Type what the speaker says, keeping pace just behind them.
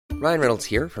Ryan Reynolds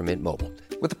here from Mint Mobile.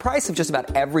 With the price of just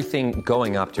about everything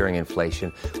going up during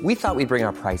inflation, we thought we'd bring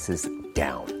our prices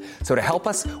down. So to help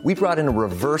us, we brought in a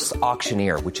reverse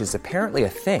auctioneer, which is apparently a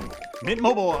thing. Mint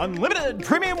Mobile Unlimited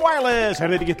Premium Wireless. How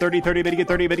to get 30, 30, bit to get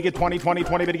 30, bit to get 20, 20,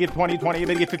 20, bit to get 20, 20,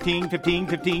 bit to get 15, 15,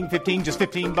 15, 15, just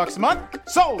 $15 a month?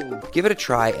 Sold! Give it a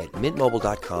try at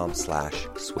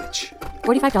mintmobile.com/switch.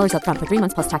 $45 up front for 3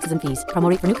 months plus taxes and fees. Promo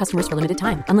rate for new customers for limited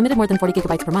time. Unlimited more than 40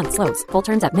 gigabytes per month. Slows full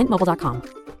terms at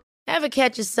mintmobile.com. Ever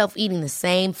catch yourself eating the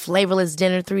same flavorless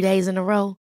dinner 3 days in a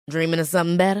row? Dreaming of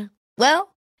something better?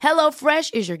 Well,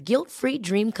 HelloFresh is your guilt-free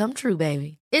dream come true,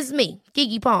 baby. It's me,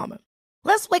 Keke Palmer.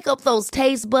 Let's wake up those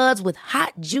taste buds with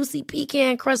hot, juicy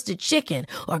pecan-crusted chicken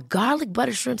or garlic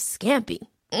butter shrimp scampi.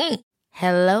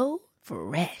 Hello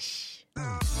Fresh.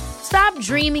 Stop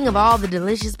dreaming of all the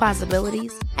delicious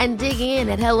possibilities and dig in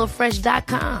at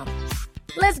HelloFresh.com.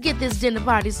 Let's get this dinner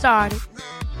party started.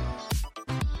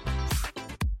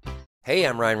 Hey,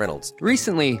 I'm Ryan Reynolds.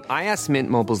 Recently, I asked Mint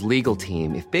Mobile's legal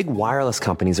team if big wireless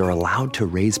companies are allowed to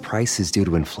raise prices due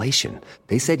to inflation.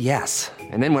 They said yes.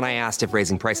 And then when I asked if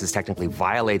raising prices technically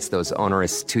violates those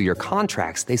onerous 2-year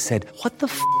contracts, they said, "What the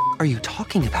f*** are you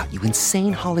talking about, you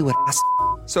insane Hollywood ass f-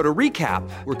 So to recap,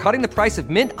 we're cutting the price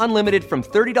of Mint Unlimited from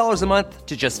 $30 a month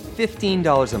to just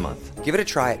 $15 a month. Give it a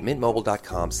try at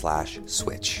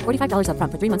mintmobile.com/switch. $45 up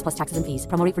front for 3 months plus taxes and fees.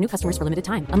 Promo rate for new customers for limited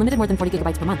time. Unlimited more than 40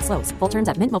 gigabytes per month. Slows full terms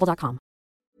at mintmobile.com.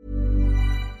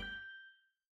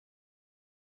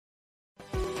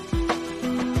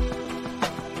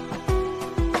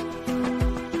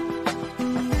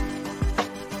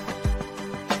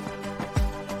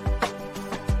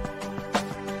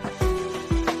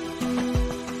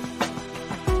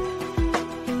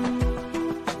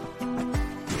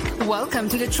 Welcome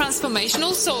to the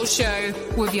Transformational Soul Show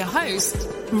with your host,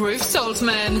 Ruth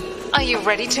Saltman. Are you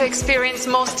ready to experience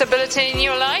more stability in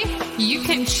your life? You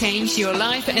can change your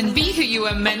life and be who you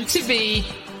are meant to be,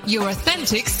 your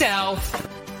authentic self.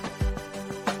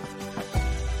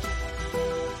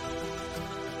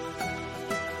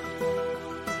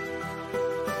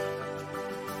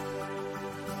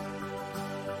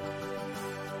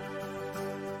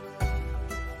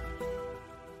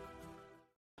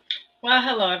 Well,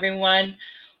 hello, everyone.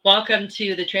 Welcome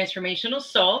to the Transformational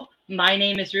Soul. My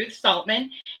name is Ruth Saltman,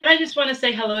 and I just want to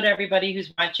say hello to everybody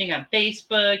who's watching on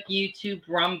Facebook, YouTube,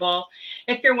 Rumble.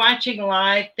 If you're watching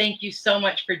live, thank you so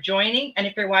much for joining. And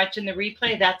if you're watching the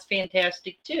replay, that's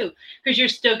fantastic too, because you're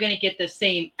still going to get the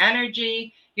same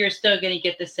energy. You're still going to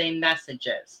get the same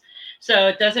messages. So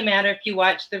it doesn't matter if you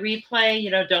watch the replay,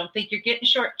 don't think you're getting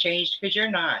shortchanged, because you're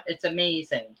not. It's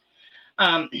amazing.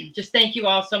 Just thank you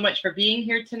all so much for being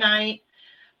here tonight.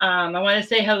 I want to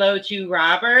say hello to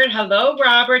Robert. Hello,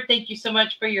 Robert. Thank you so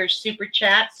much for your super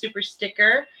chat, super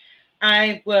sticker.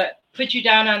 I will put you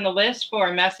down on the list for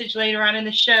a message later on in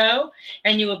the show,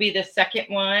 and you will be the second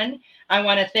one. I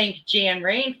want to thank Jan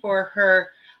Rain for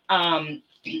her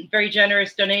very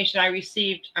generous donation I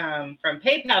received from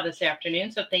PayPal this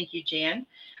afternoon. So thank you, Jan.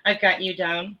 I've got you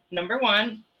down number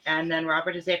one, and then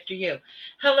Robert is after you.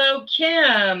 Hello,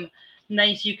 Kim.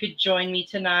 Nice you could join me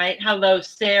tonight. Hello,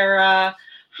 Sarah.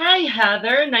 Hi,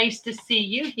 Heather. Nice to see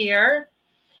you here.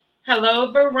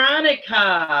 Hello,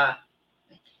 Veronica.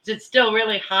 Is it still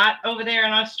really hot over there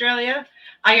in Australia?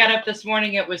 I got up this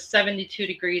morning. It was 72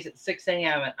 degrees at 6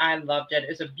 a.m. and I loved it. It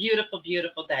was a beautiful,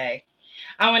 beautiful day.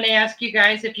 I want to ask you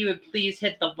guys if you would please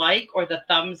hit the like or the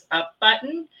thumbs up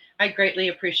button. I greatly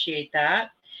appreciate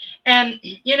that. And,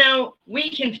 we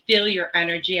can feel your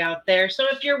energy out there. So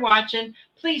if you're watching,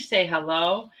 please say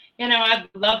hello. I'd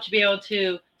love to be able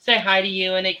to say hi to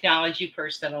you and acknowledge you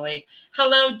personally.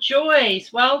 Hello,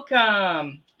 Joyce.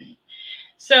 Welcome.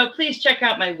 So please check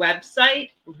out my website,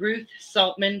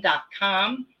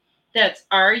 ruthsaltman.com. That's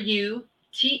RUTH,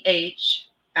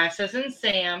 S as in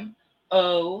Sam,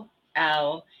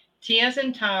 OL, T as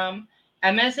in Tom,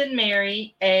 M as in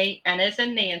Mary, A, N as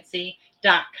in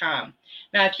Nancy.com.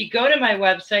 Now, if you go to my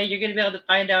website, you're going to be able to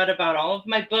find out about all of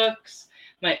my books,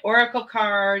 my oracle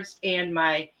cards, and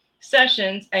my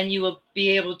sessions, and you will be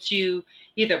able to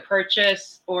either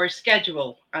purchase or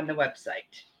schedule on the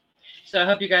website. So I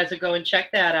hope you guys will go and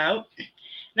check that out.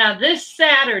 Now, this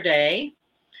Saturday,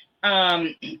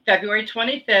 February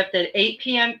 25th at 8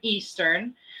 p.m.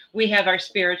 Eastern, we have our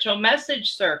Spiritual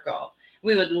Message Circle.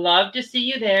 We would love to see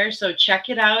you there, so check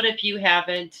it out if you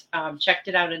haven't checked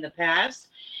it out in the past.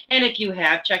 And if you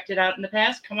have checked it out in the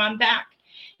past, come on back.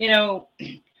 We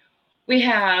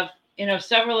have,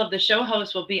 several of the show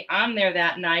hosts will be on there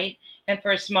that night. And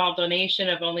for a small donation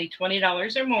of only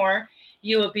 $20 or more,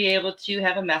 you will be able to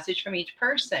have a message from each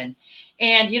person.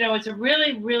 And, it's a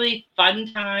really, really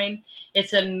fun time.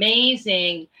 It's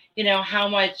amazing, how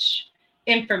much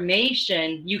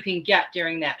information you can get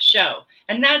during that show.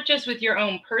 And not just with your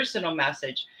own personal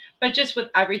message, but just with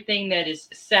everything that is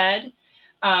said.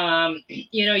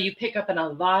 You pick up on a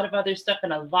lot of other stuff,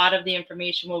 and a lot of the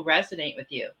information will resonate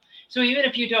with you. So even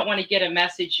if you don't want to get a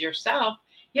message yourself,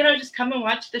 just come and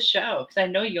watch the show, because I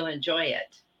know you'll enjoy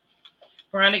it.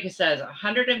 Veronica says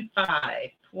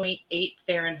 105.8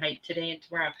 Fahrenheit today and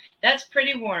tomorrow. That's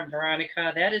pretty warm,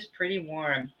 Veronica. That is pretty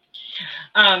warm.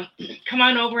 Come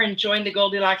on over and join the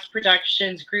Goldilocks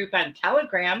Productions group on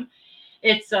Telegram.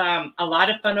 It's a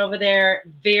lot of fun over there.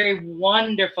 Very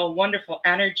wonderful, wonderful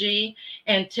energy.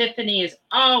 And Tiffany is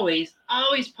always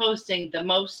posting the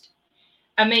most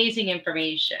amazing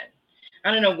information.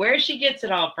 I don't know where she gets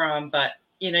it all from, but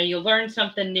you'll learn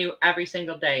something new every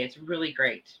single day. It's really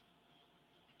great.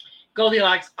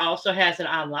 Goldilocks also has an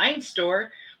online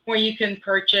store where you can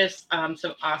purchase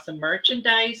some awesome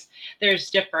merchandise. There's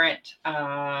different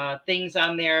things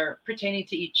on there pertaining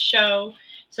to each show.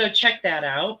 So check that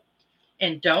out.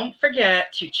 And don't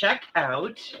forget to check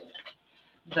out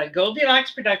the Goldilocks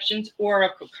Productions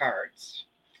Oracle cards.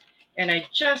 And I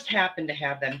just happen to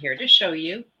have them here to show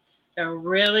you. They're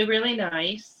really, really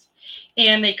nice.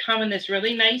 And they come in this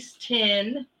really nice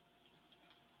tin.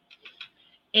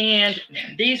 And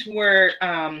these were,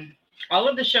 all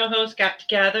of the show hosts got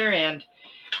together and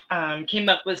came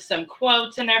up with some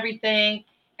quotes and everything.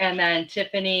 And then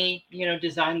Tiffany,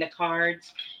 designed the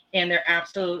cards. And they're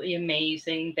absolutely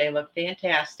amazing. They look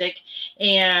fantastic.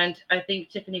 And I think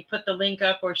Tiffany put the link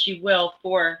up, or she will,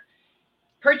 for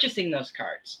purchasing those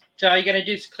cards. So all you got to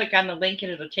do is click on the link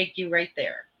and it'll take you right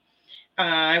there.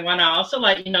 I want to also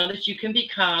let you know that you can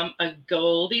become a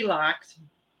Goldilocks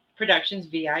Productions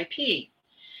VIP.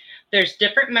 There's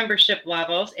different membership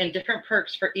levels and different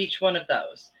perks for each one of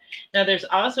those. Now, there's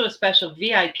also a special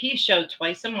VIP show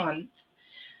twice a month.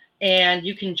 And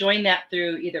you can join that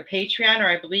through either Patreon, or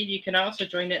I believe you can also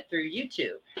join it through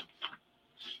YouTube.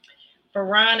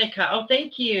 Veronica,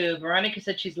 thank you. Veronica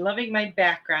said she's loving my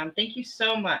background. Thank you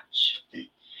so much.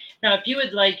 Now, if you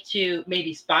would like to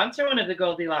maybe sponsor one of the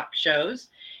Goldilocks shows,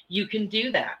 you can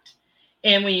do that.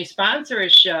 And when you sponsor a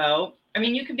show,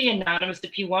 you can be anonymous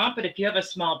if you want, but if you have a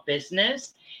small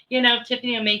business,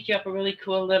 Tiffany will make you up a really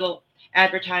cool little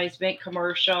advertisement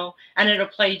commercial, and it'll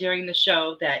play during the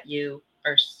show that you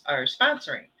are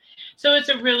sponsoring. So it's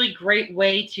a really great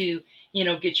way to,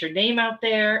 get your name out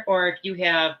there, or if you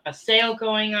have a sale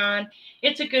going on,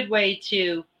 it's a good way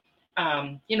to,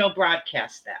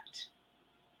 broadcast that.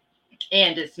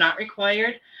 And it's not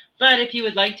required, but if you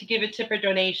would like to give a tip or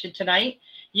donation tonight,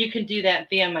 you can do that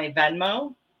via my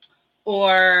Venmo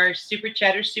or Super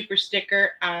Chat or Super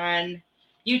Sticker on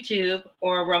YouTube,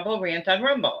 or Rumble Rant on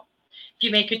Rumble. If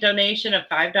you make a donation of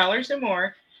 $5 or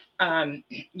more,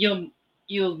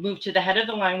 you'll move to the head of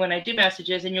the line when I do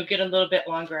messages, and you'll get a little bit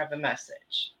longer of a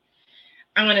message.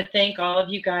 I want to thank all of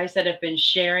you guys that have been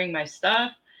sharing my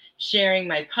stuff, sharing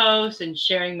my posts, and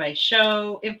sharing my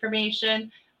show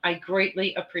information. I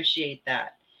greatly appreciate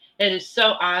that. It is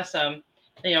so awesome.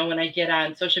 When I get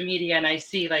on social media and I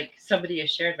see like somebody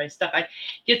has shared my stuff, I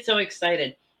get so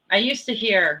excited. I used to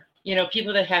hear,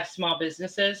 people that have small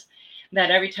businesses, that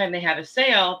every time they have a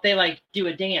sale, they like do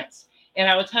a dance. And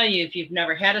I will tell you, if you've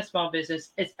never had a small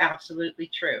business, it's absolutely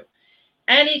true.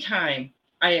 Anytime,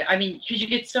 because you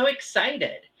get so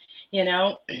excited,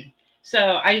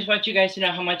 So I just want you guys to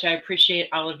know how much I appreciate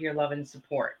all of your love and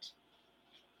support.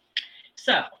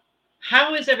 So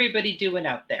how is everybody doing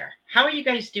out there? How are you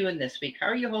guys doing this week? How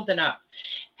are you holding up?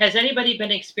 Has anybody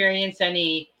been experiencing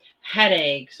any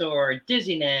headaches or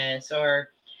dizziness or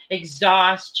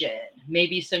exhaustion,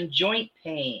 maybe some joint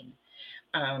pain,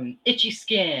 itchy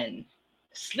skin,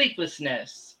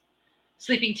 sleeplessness,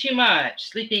 sleeping too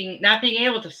much, not being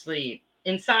able to sleep,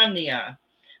 insomnia,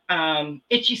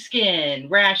 itchy skin,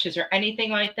 rashes, or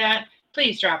anything like that?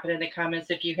 Please drop it in the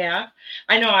comments if you have.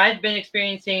 I know I've been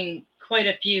experiencing quite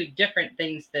a few different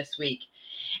things this week.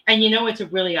 And it's a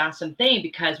really awesome thing,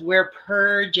 because we're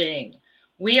purging.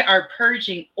 We are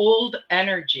purging old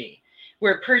energy.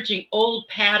 We're purging old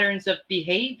patterns of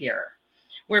behavior.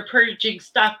 We're purging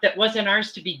stuff that wasn't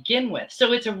ours to begin with.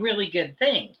 So it's a really good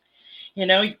thing.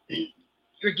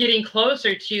 You're getting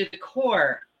closer to the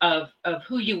core of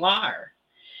who you are.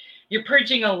 You're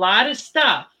purging a lot of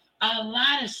stuff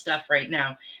right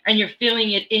now, and you're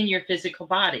feeling it in your physical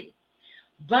body.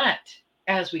 But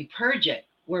as we purge it,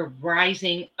 we're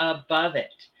rising above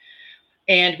it.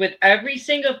 And with every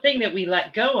single thing that we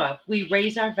let go of, we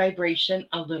raise our vibration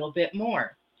a little bit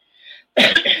more.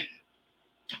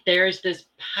 There's this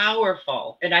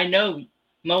powerful, and I know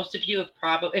most of you have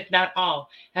probably, if not all,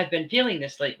 have been feeling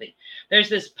this lately. There's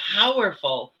this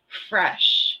powerful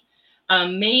fresh,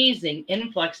 amazing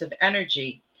influx of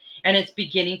energy, and it's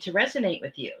beginning to resonate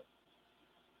with you.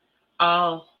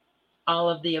 All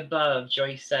of the above,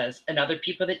 Joyce says, and other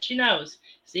people that she knows.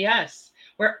 So yes,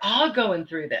 we're all going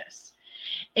through this.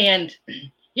 And,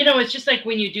 it's just like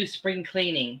when you do spring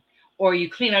cleaning or you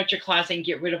clean out your closet and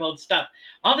get rid of old stuff.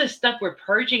 All this stuff we're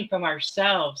purging from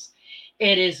ourselves,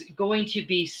 it is going to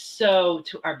be so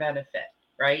to our benefit,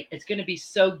 right? It's going to be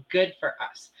so good for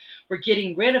us. We're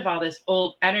getting rid of all this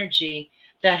old energy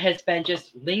that has been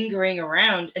just lingering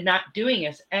around and not doing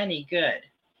us any good.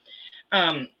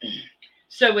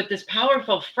 So with this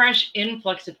powerful, fresh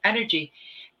influx of energy,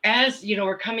 as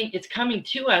it's coming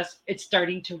to us, it's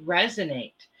starting to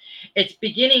resonate. It's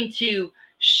beginning to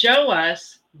show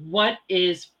us what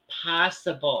is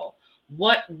possible,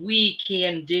 what we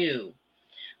can do,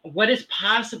 what is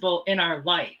possible in our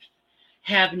life.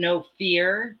 Have no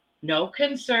fear, no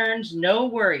concerns, no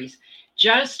worries,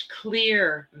 just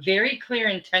very clear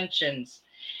intentions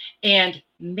and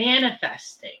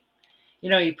manifesting.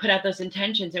 You put out those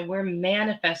intentions and we're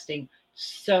manifesting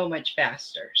so much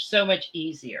faster, so much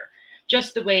easier,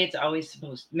 just the way it's always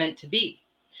meant to be.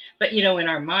 But, in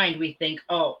our mind, we think,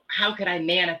 oh, how could I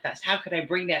manifest? How could I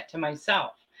bring that to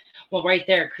myself? Well, right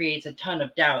there creates a ton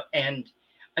of doubt and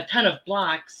a ton of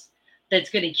blocks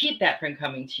that's going to keep that from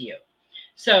coming to you.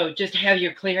 So just have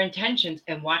your clear intentions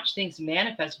and watch things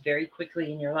manifest very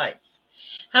quickly in your life.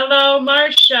 Hello,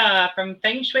 Marcia from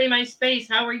Feng Shui My Space.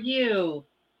 How are you?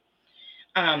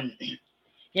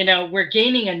 We're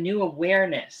gaining a new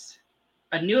awareness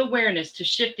to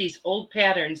shift these old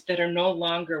patterns that are no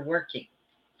longer working.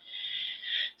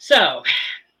 So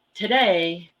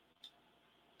today,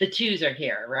 the twos are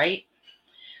here, right?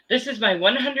 This is my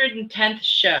 110th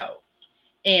show.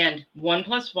 And 1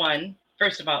 + 1,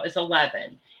 first of all, is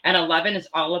 11. And 11 is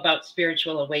all about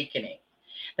spiritual awakening.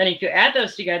 Then if you add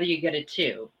those together, you get a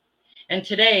 2. And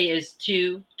today is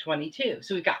 2/22.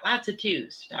 So we've got lots of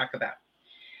twos to talk about.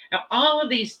 Now, all of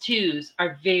these twos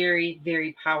are very,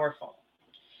 very powerful.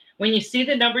 When you see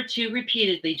the number 2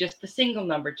 repeatedly, just the single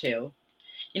number 2,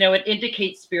 it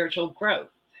indicates spiritual growth.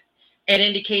 It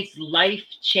indicates life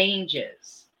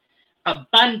changes,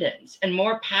 abundance, and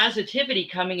more positivity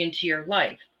coming into your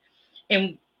life.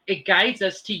 And it guides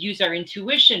us to use our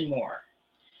intuition more.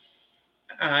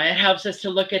 It helps us to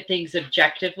look at things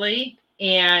objectively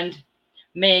and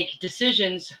make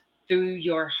decisions through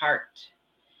your heart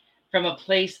from a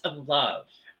place of love.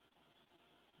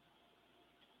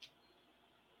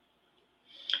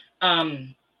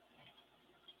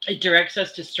 It directs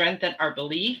us to strengthen our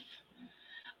belief,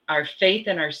 our faith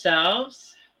in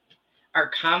ourselves, our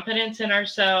confidence in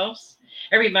ourselves.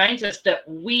 It reminds us that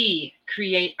we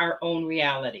create our own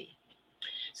reality.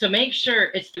 So make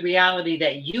sure it's the reality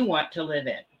that you want to live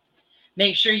in.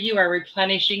 Make sure you are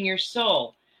replenishing your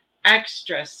soul.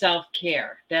 Extra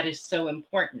self-care. That is so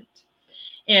important.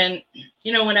 And,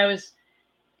 when I was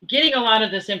getting a lot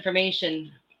of this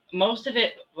information, most of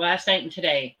it last night and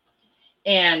today,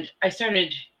 and I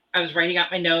was writing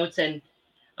out my notes and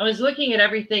I was looking at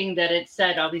everything that it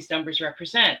said all these numbers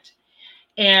represent.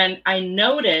 And I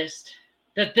noticed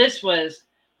that this was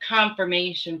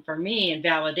confirmation for me and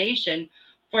validation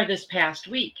for this past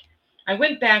week. I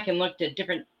went back and looked at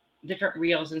different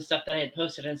reels and stuff that I had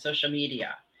posted on social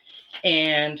media.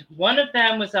 And one of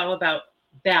them was all about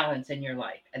balance in your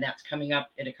life. And that's coming up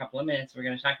in a couple of minutes. We're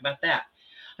going to talk about that.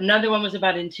 Another one was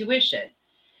about intuition.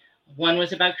 One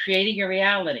was about creating your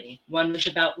reality. One was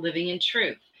about living in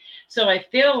truth. So I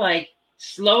feel like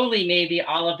slowly maybe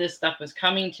all of this stuff was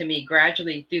coming to me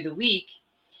gradually through the week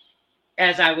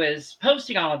as I was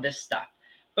posting all of this stuff.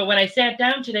 But when I sat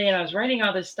down today and I was writing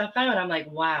all this stuff out, I'm like,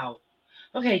 wow,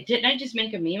 okay, didn't I just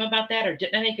make a meme about that? Or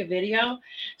didn't I make a video?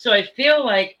 So I feel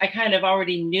like I kind of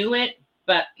already knew it,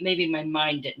 but maybe my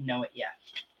mind didn't know it yet.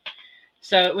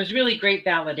 So it was really great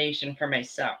validation for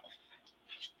myself.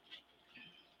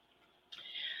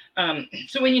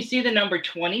 So when you see the number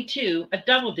 22, a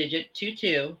double digit,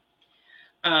 22,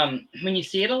 when you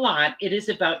see it a lot, it is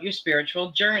about your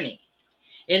spiritual journey.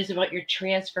 It is about your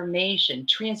transformation,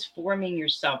 transforming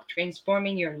yourself,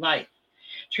 transforming your life,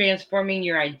 transforming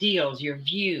your ideals, your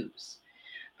views.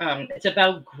 It's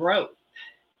about growth.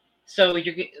 So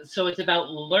it's about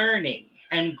learning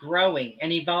and growing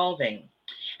and evolving.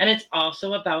 And it's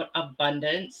also about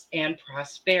abundance and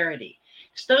prosperity.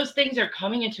 So those things are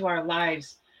coming into our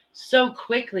lives so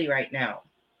quickly right now.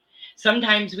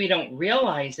 Sometimes we don't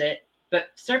realize it,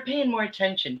 but start paying more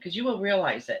attention because you will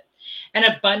realize it. And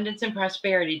abundance and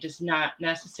prosperity does not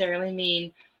necessarily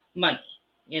mean money.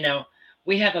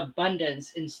 We have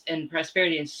abundance and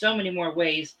prosperity in so many more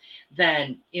ways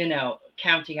than,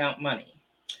 counting out money.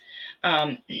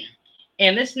 Um,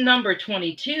 and this number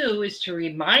 22 is to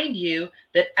remind you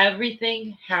that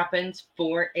everything happens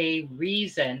for a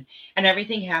reason, and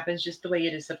everything happens just the way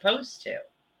it is supposed to.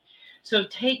 So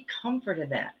take comfort in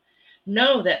that.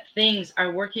 Know that things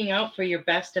are working out for your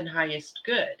best and highest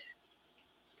good.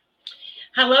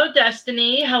 Hello,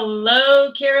 Destiny.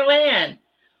 Hello, Carol Ann.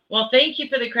 Well, thank you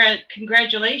for the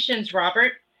congratulations,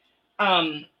 Robert.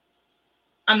 I'm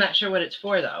not sure what it's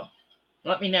for, though.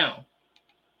 Let me know.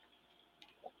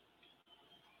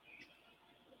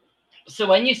 So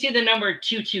when you see the number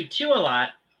 222 a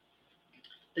lot,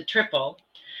 the triple,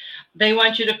 they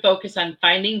want you to focus on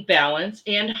finding balance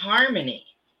and harmony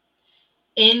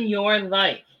in your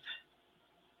life,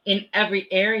 in every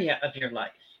area of your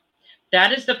life.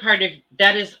 That is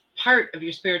part of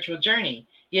your spiritual journey,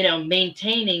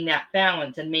 maintaining that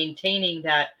balance and maintaining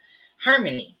that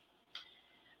harmony.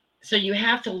 So you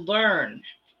have to learn.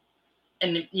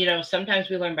 And, sometimes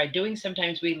we learn by doing,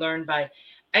 sometimes we learn by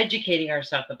educating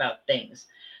ourselves about things.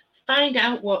 Find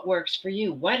out what works for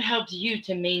you. What helps you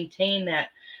to maintain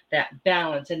that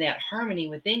balance and that harmony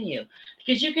within you?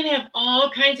 Because you can have all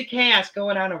kinds of chaos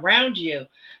going on around you,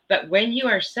 but when you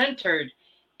are centered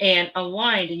and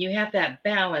aligned and you have that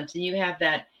balance and you have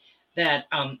that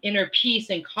inner peace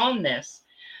and calmness,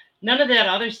 none of that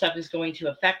other stuff is going to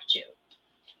affect you.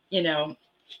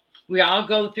 We all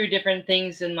go through different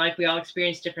things in life. We all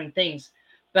experience different things,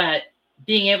 but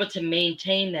being able to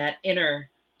maintain that inner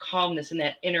calmness and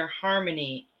that inner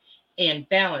harmony and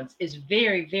balance is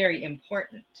very, very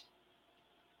important.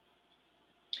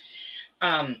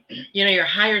 Your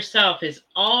higher self is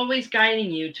always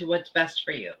guiding you to what's best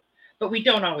for you, but we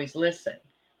don't always listen.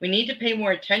 We need to pay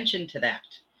more attention to that.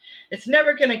 It's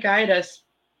never going to guide us.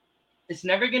 It's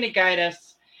never going to guide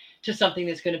us to something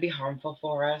that's going to be harmful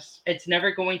for us. It's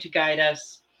never going to guide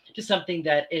us to something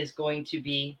that is going to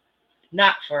be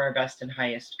not for our best and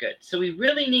highest good. So we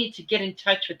really need to get in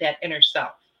touch with that inner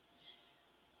self.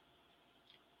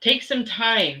 Take some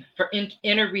time for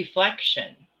inner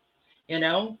reflection,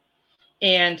 and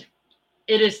it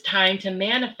is time to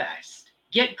manifest.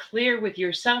 Get clear with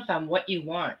yourself on what you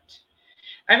want.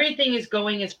 Everything is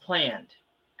going as planned.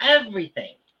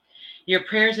 Everything. Your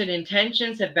prayers and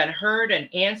intentions have been heard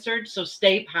and answered, so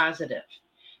stay positive.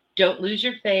 Don't lose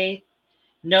your faith.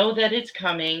 Know that it's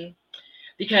coming,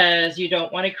 because you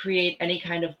don't want to create any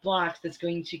kind of blocks that's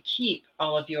going to keep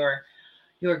all of your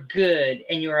good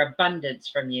and your abundance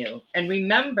from you. And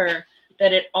remember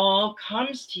that it all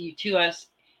comes to us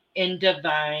in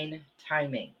divine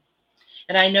timing.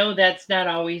 And I know that's not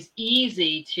always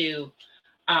easy to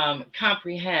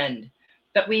comprehend,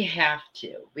 but we have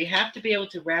to. We have to be able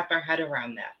to wrap our head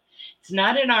around that. It's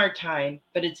not in our time,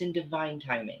 but it's in divine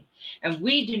timing. And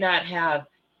we do not have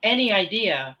any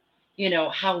idea,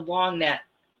 how long that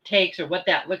takes or what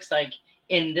that looks like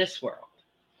in this world.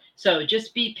 So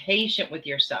just be patient with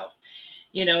yourself.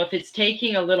 If it's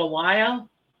taking a little while,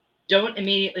 don't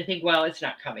immediately think, well, it's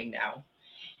not coming now,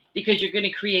 because you're going to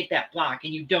create that block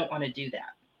and you don't want to do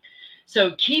that.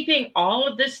 So keeping all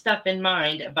of this stuff in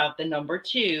mind about the number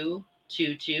 2,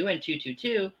 22, and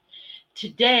 222,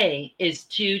 today is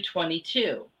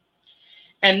 222.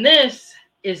 And this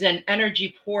is an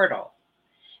energy portal,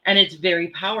 and it's very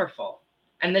powerful.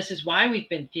 And this is why we've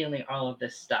been feeling all of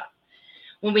this stuff.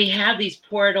 When we have these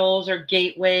portals or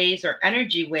gateways or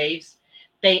energy waves,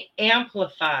 they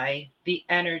amplify the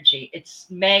energy. It's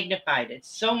magnified. It's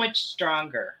so much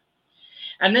stronger.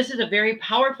 And this is a very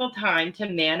powerful time to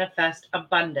manifest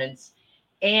abundance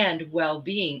and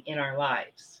well-being in our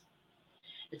lives.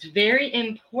 It's very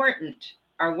important.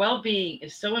 Our well-being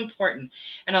is so important.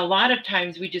 And a lot of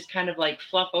times we just kind of like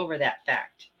fluff over that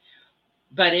fact.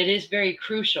 But it is very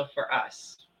crucial for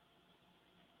us.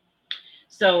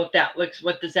 So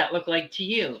what does that look like to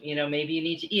you? Maybe you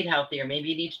need to eat healthier. Maybe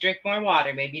you need to drink more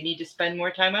water. Maybe you need to spend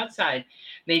more time outside.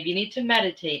 Maybe you need to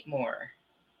meditate more.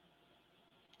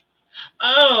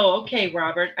 Oh, okay,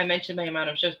 Robert. I mentioned my amount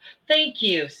of shows. Thank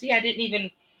you. See, I didn't even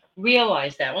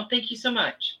realize that. Well, thank you so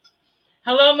much.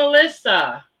 Hello,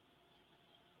 Melissa.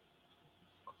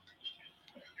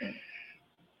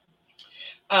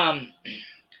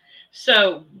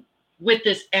 So with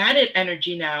this added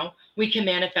energy now, we can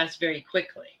manifest very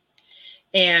quickly.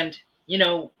 And,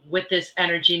 with this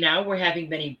energy now, we're having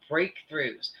many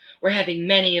breakthroughs. We're having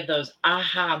many of those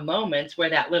aha moments where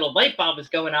that little light bulb is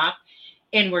going off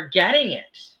and we're getting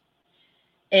it.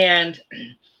 And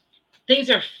things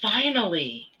are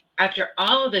finally, after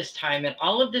all of this time and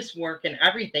all of this work and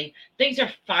everything, things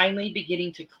are finally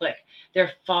beginning to click.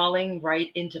 They're falling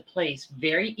right into place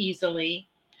very easily,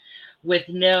 with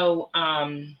no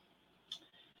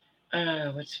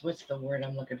what's the word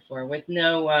I'm looking for? With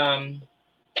no,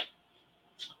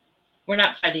 we're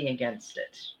not fighting against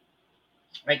it.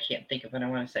 I can't think of what I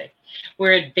want to say.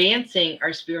 We're advancing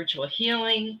our spiritual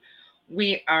healing.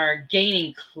 We are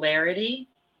gaining clarity,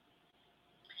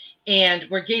 and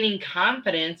we're gaining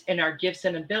confidence in our gifts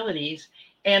and abilities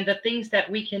and the things that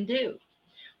we can do.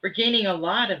 We're gaining a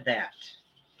lot of that.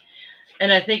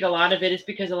 And I think a lot of it is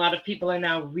because a lot of people are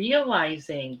now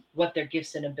realizing what their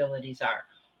gifts and abilities are,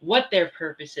 what their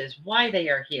purpose is, why they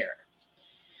are here.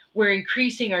 We're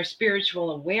increasing our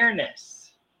spiritual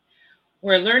awareness.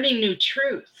 We're learning new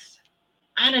truths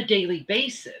on a daily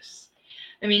basis.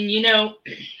 I mean,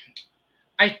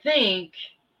 I think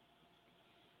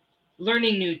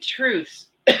learning new truths,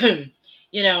 we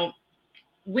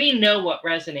know what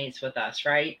resonates with us,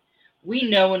 right? We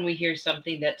know when we hear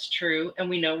something that's true, and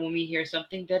we know when we hear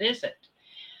something that isn't.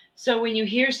 So when you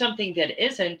hear something that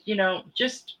isn't,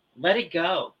 just let it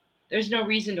go. There's no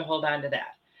reason to hold on to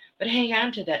that, but hang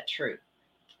on to that truth.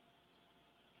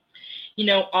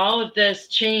 All of this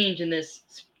change and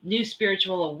this new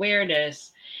spiritual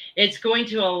awareness, it's going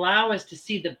to allow us to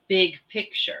see the big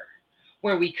picture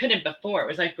where we couldn't before. It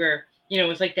was like it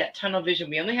was like that tunnel vision.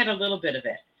 We only had a little bit of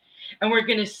it. And we're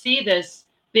going to see this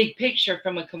big picture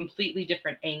from a completely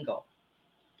different angle.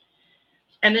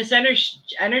 And this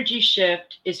energy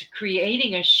shift is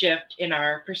creating a shift in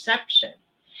our perception.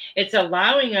 It's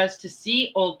allowing us to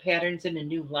see old patterns in a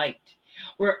new light.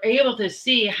 We're able to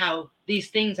see how these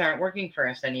things aren't working for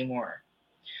us anymore.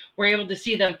 We're able to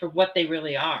see them for what they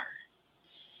really are.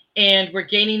 And we're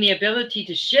gaining the ability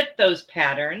to shift those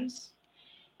patterns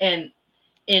and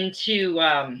into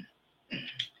out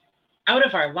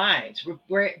of our lives.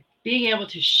 We're being able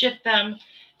to shift them,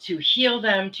 to heal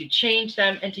them, to change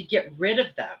them, and to get rid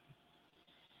of them.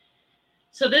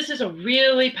 So this is a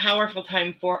really powerful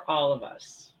time for all of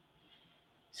us.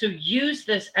 So use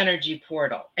this energy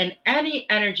portal, and any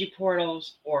energy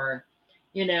portals or,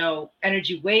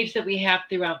 energy waves that we have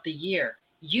throughout the year,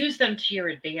 use them to your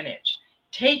advantage.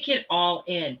 Take it all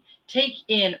in. Take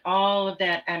in all of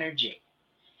that energy.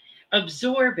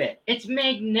 Absorb it. It's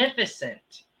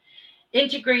magnificent.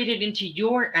 Integrate it into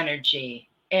your energy,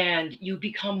 and you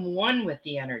become one with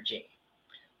the energy.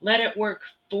 Let it work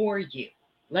for you.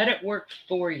 Let it work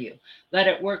for you. Let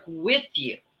it work with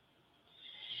you.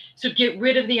 So get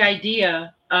rid of the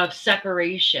idea of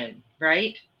separation,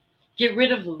 right? Get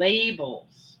rid of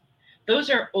labels. Those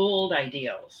are old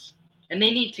ideals, and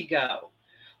they need to go.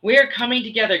 We are coming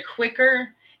together quicker,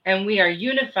 and we are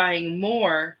unifying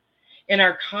more in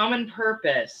our common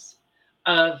purpose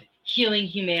of healing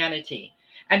humanity.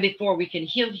 And before we can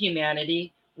heal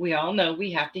humanity, we all know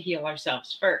we have to heal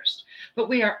ourselves first. But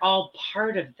we are all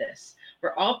part of this.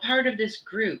 We're all part of this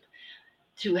group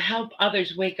to help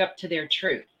others wake up to their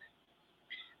truth,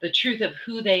 the truth of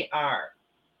who they are.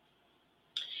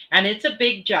 And it's a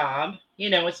big job.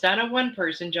 It's not a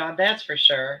one-person job, that's for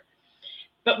sure.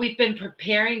 But we've been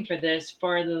preparing for this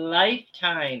for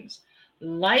lifetimes.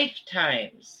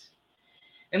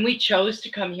 And we chose to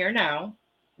come here now.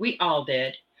 We all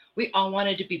did. We all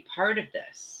wanted to be part of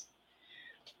this.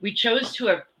 We chose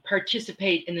to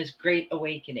participate in this great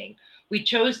awakening. We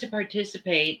chose to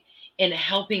participate in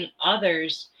helping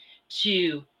others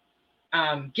to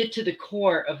get to the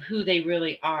core of who they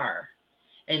really are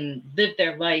and live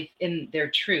their life in their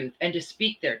truth and to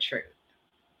speak their truth.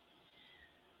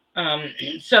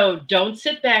 So don't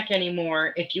sit back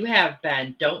anymore. If you have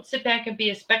been, don't sit back and be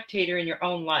a spectator in your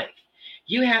own life.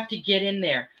 You have to get in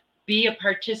there, be a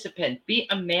participant, be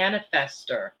a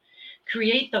manifester,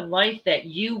 create the life that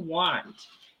you want,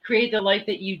 create the life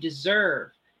that you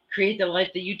deserve, create the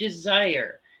life that you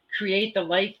desire, create the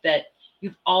life that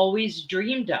you've always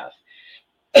dreamed of,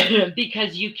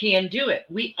 because you can do it.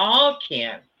 We all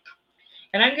can.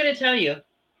 And I'm going to tell you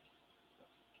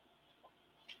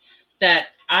that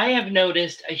I have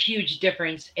noticed a huge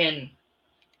difference in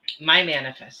my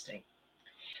manifesting.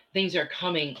 Things are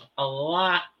coming a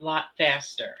lot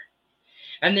faster.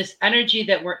 And this energy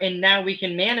that we're in now, we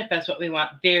can manifest what we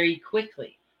want very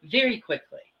quickly.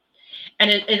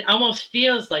 And it almost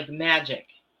feels like magic.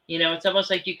 It's almost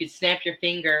like you could snap your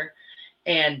finger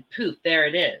and poof, there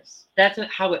it is. That's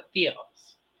how it feels.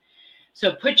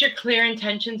 So put your clear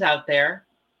intentions out there,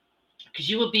 because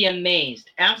you will be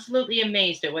amazed, absolutely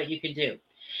amazed at what you can do.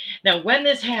 Now, when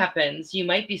this happens, you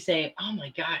might be saying, oh my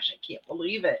gosh, I can't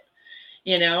believe it.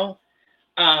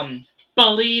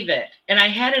 Believe it. And I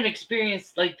had an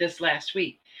experience like this last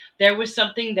week. There was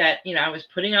something that, I was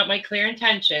putting out my clear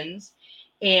intentions,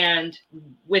 and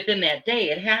within that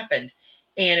day it happened.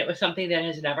 And it was something that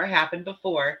has never happened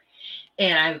before.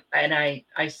 And I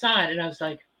saw it, and I was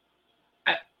like,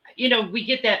 we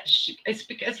get that, it's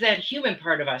because that human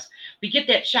part of us, we get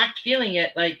that shocked feeling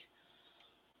at like,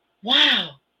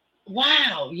 wow,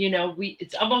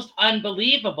 it's almost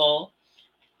unbelievable,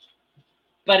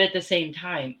 but at the same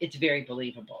time, it's very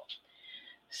believable.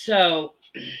 So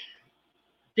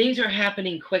things are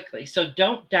happening quickly. So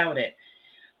don't doubt it.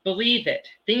 Believe it.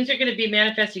 Things are going to be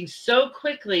manifesting so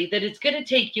quickly that it's going to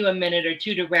take you a minute or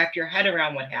two to wrap your head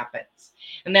around what happens.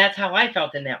 And that's how I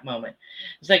felt in that moment.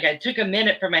 It's like I took a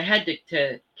minute for my head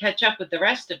to catch up with the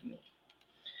rest of me.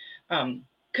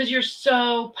 Because you're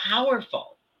so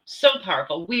powerful. So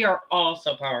powerful. We are all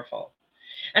so powerful.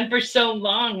 And for so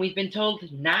long, we've been told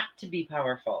not to be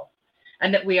powerful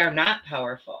and that we are not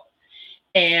powerful,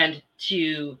 and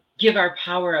to give our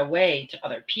power away to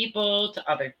other people, to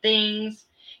other things.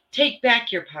 Take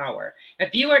back your power.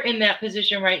 If you are in that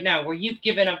position right now where you've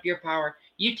given up your power,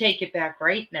 you take it back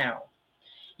right now.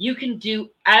 You can do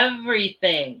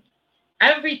everything.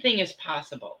 Everything is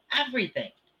possible.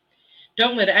 Everything.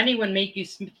 Don't let anyone make you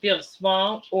feel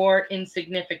small or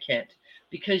insignificant,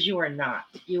 because you are not.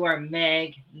 You are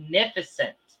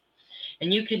magnificent.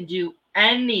 And you can do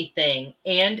anything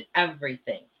and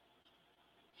everything.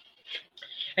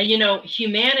 And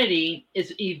humanity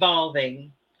is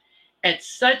evolving at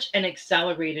such an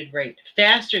accelerated rate,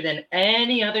 faster than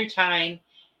any other time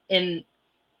in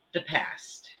the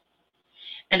past.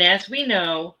 And as we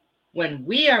know, when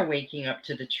we are waking up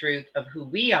to the truth of who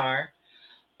we are,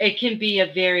 it can be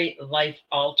a very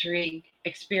life-altering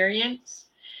experience.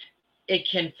 It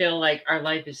can feel like our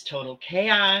life is total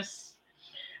chaos.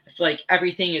 It's like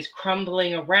everything is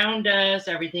crumbling around us,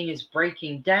 everything is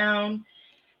breaking down.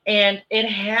 And it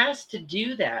has to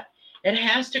do that. It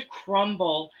has to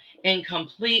crumble and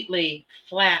completely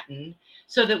flatten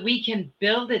so that we can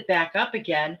build it back up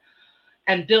again,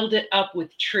 and build it up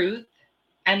with truth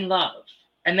and love.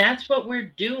 And that's what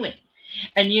we're doing.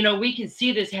 And, we can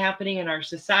see this happening in our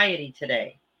society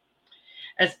today.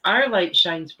 As our light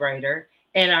shines brighter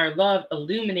and our love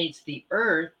illuminates the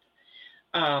earth,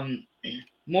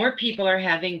 more people are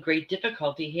having great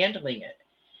difficulty handling it.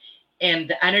 And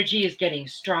the energy is getting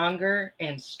stronger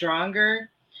and stronger.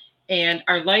 And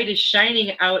our light is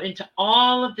shining out into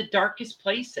all of the darkest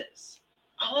places.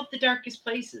 All of the darkest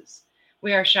places,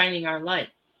 we are shining our light.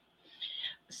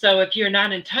 So if you're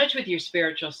not in touch with your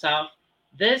spiritual self,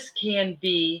 this can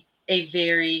be a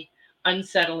very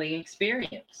unsettling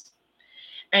experience.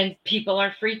 And people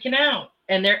are freaking out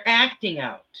and they're acting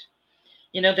out.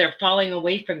 They're falling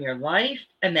away from your life.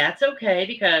 And that's okay,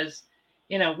 because,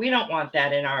 we don't want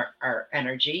that in our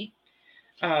energy.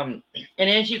 And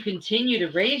as you continue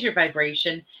to raise your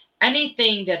vibration,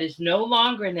 anything that is no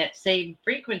longer in that same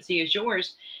frequency as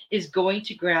yours is going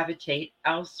to gravitate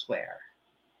elsewhere.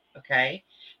 Okay?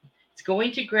 It's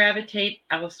going to gravitate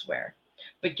elsewhere.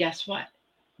 But guess what?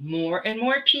 More and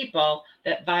more people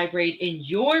that vibrate in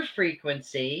your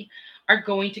frequency are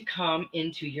going to come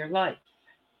into your life.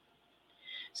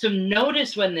 So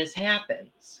notice when this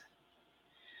happens.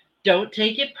 Don't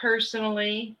take it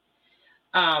personally.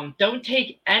 Don't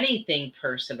take anything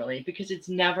personally, because it's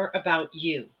never about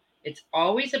you. It's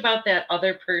always about that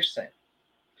other person.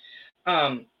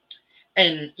 And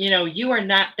you are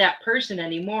not that person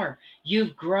anymore.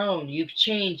 You've grown, you've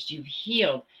changed, you've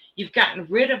healed. You've gotten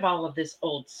rid of all of this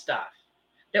old stuff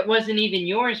that wasn't even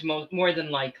yours, more than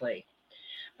likely.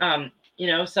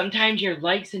 Sometimes your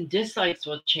likes and dislikes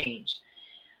will change.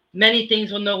 Many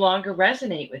things will no longer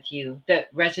resonate with you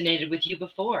that resonated with you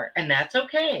before, and that's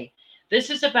okay. This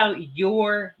is about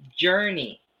your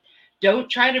journey. Don't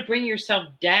try to bring yourself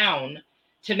down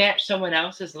to match someone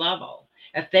else's level.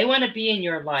 If they want to be in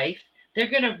your life, they're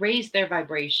going to raise their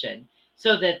vibration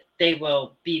so that they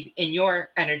will be in your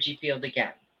energy field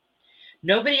again.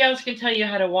 Nobody else can tell you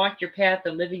how to walk your path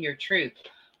and live in your truth.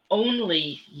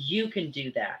 Only you can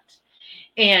do that.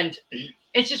 And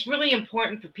it's just really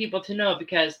important for people to know,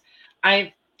 because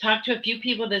I've talked to a few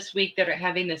people this week that are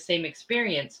having the same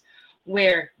experience,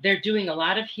 where they're doing a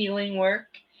lot of healing work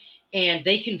and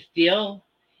they can feel,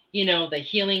 the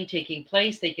healing taking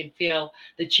place. They can feel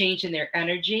the change in their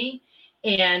energy,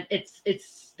 and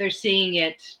they're seeing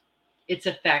its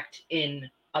effect in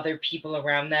other people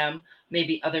around them,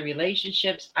 maybe other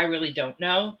relationships. I really don't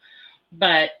know,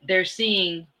 but they're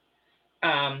seeing,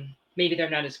 maybe they're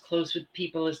not as close with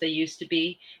people as they used to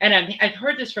be. And I've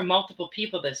heard this from multiple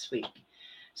people this week.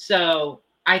 So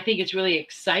I think it's really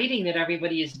exciting that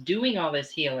everybody is doing all this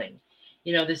healing.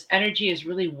 This energy is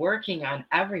really working on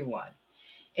everyone.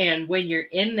 And when you're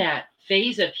in that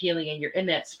phase of healing and you're in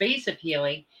that space of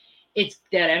healing,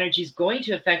 that energy is going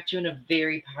to affect you in a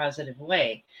very positive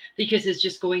way, because it's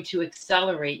just going to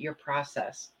accelerate your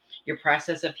process. your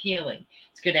process of healing.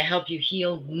 It's going to help you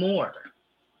heal more.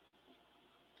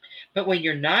 But when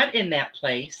you're not in that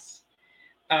place,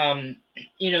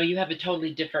 you have a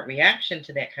totally different reaction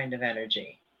to that kind of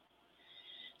energy.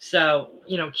 So,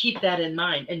 keep that in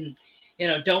mind. And,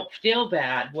 don't feel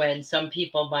bad when some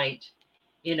people might,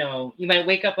 you might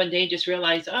wake up one day and just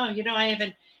realize, oh, I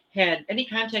haven't had any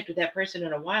contact with that person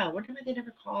in a while. I wonder why they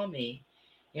never call me.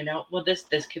 Well, this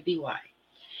could be why.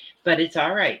 But it's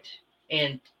all right.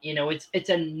 And, it's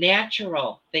a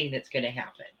natural thing that's going to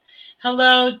happen.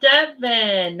 Hello,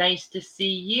 Devin. Nice to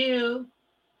see you.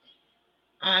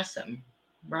 Awesome.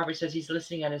 Robert says he's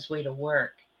listening on his way to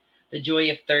work. The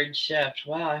joy of third shift.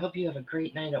 Wow, I hope you have a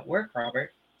great night at work,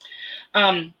 Robert.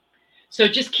 So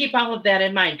just keep all of that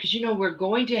in mind, because we're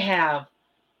going to have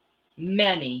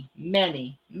many,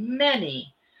 many,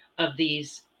 many of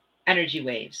these energy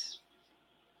waves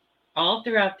all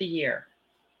throughout the year.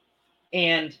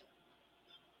 And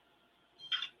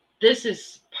this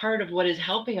is part of what is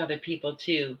helping other people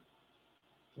to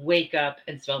wake up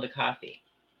and smell the coffee.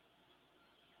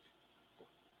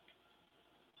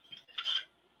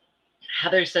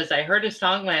 Heather says, I heard a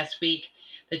song last week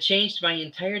that changed my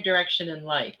entire direction in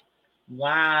life.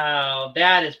 Wow,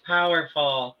 that is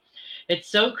powerful. It's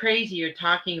so crazy you're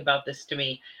talking about this to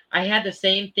me. I had the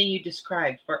same thing you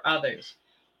described for others.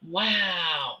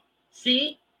 Wow.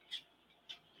 See?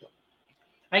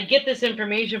 I get this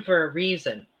information for a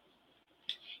reason.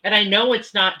 And I know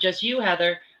it's not just you,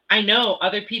 Heather. I know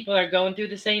other people are going through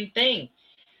the same thing.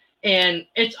 And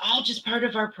it's all just part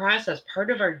of our process, part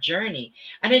of our journey.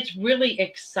 And it's really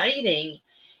exciting,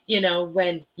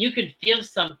 when you can feel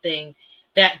something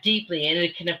that deeply and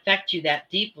it can affect you that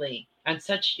deeply on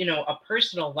such, a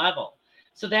personal level.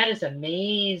 So that is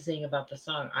amazing about the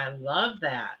song. I love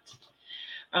that.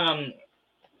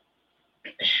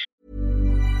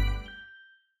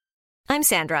 I'm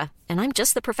Sandra, and I'm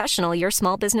just the professional your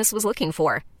small business was looking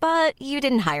for. But you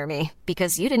didn't hire me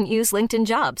because you didn't use LinkedIn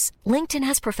Jobs. LinkedIn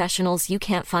has professionals you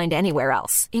can't find anywhere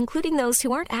else, including those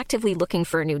who aren't actively looking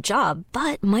for a new job,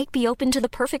 but might be open to the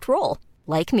perfect role,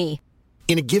 like me.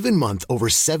 In a given month, over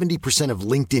 70% of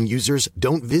LinkedIn users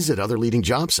don't visit other leading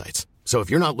job sites. So if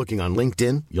you're not looking on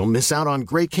LinkedIn, you'll miss out on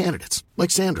great candidates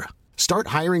like Sandra. Start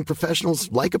hiring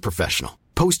professionals like a professional.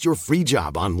 Post your free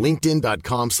job on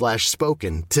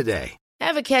linkedin.com/spoken today.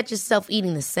 Ever catch yourself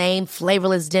eating the same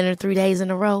flavorless dinner 3 days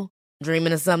in a row?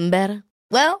 Dreaming of something better?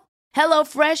 Well,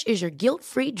 HelloFresh is your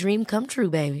guilt-free dream come true,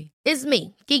 baby. It's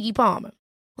me, Keke Palmer.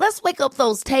 Let's wake up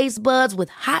those taste buds with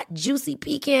hot, juicy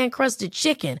pecan-crusted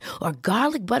chicken or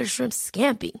garlic butter shrimp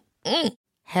scampi.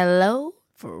 Hello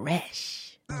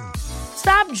Fresh.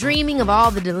 Stop dreaming of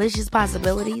all the delicious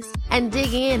possibilities and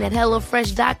dig in at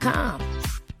HelloFresh.com.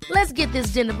 Let's get this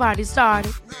dinner party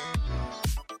started.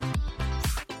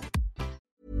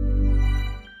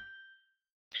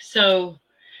 So,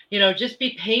 just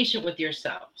be patient with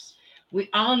yourselves. We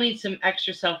all need some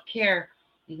extra self-care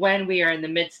when we are in the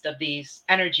midst of these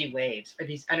energy waves or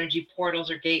these energy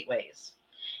portals or gateways.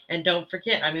 And don't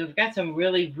forget, we've got some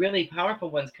really, really powerful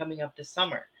ones coming up this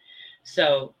summer.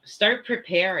 So start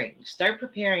preparing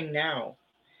now,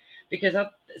 because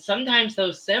sometimes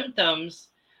those symptoms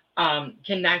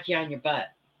can knock you on your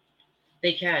butt.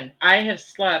 They can. I have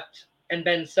slept and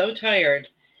been so tired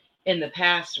in the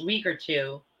past week or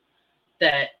two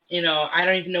that, I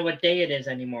don't even know what day it is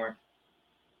anymore.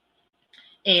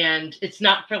 And it's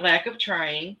not for lack of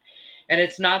trying. And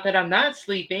it's not that I'm not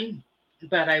sleeping,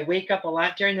 but I wake up a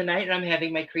lot during the night and I'm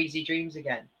having my crazy dreams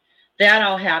again. That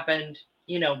all happened,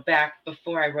 back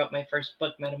before I wrote my first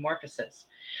book, Metamorphosis.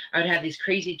 I would have these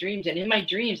crazy dreams. And in my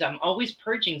dreams, I'm always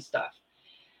purging stuff.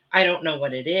 I don't know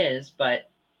what it is,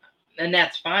 and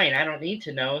that's fine. I don't need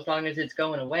to know as long as it's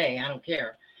going away. I don't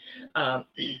care.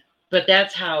 But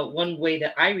that's how one way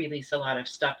that I release a lot of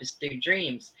stuff is through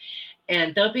dreams.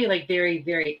 And they'll be like very,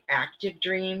 very active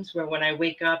dreams where when I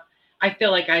wake up, I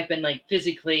feel like I've been like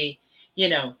physically,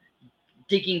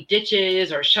 digging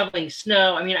ditches or shoveling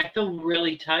snow. I feel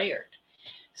really tired.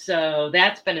 So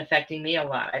that's been affecting me a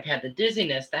lot. I've had the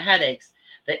dizziness, the headaches,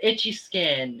 the itchy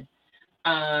skin,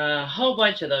 a whole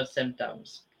bunch of those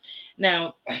symptoms.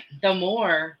 Now, the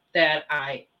more that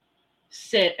I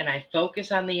sit and I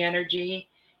focus on the energy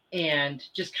and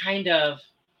just kind of,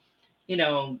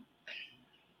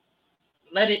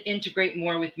 let it integrate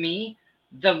more with me,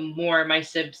 the more my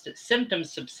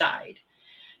symptoms subside.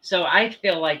 So I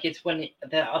feel like it's when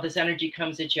all this energy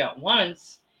comes at you at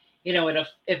once,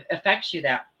 it affects you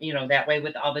that way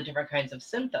with all the different kinds of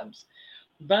symptoms.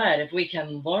 But if we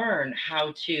can learn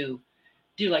how to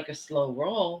do like a slow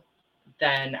roll,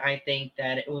 then I think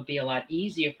that it will be a lot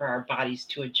easier for our bodies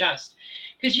to adjust.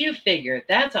 Because you figure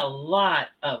that's a lot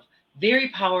of very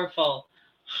powerful,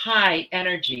 high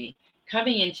energy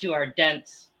coming into our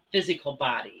dense physical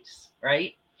bodies,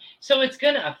 right? So it's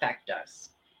going to affect us,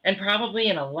 and probably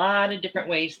in a lot of different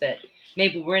ways that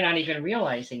maybe we're not even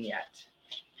realizing yet.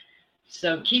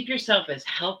 So keep yourself as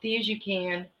healthy as you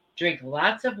can, drink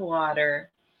lots of water,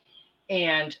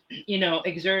 and,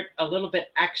 exert a little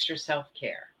bit extra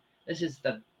self-care. This is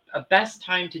the best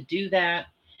time to do that.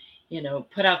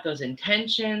 Put out those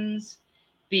intentions,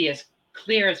 be as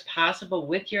clear as possible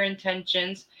with your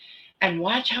intentions, and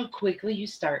watch how quickly you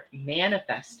start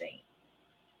manifesting.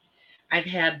 I've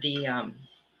had the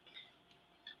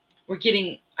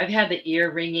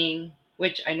ear ringing,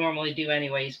 which I normally do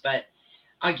anyways, but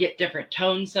I'll get different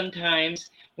tones sometimes.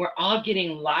 We're all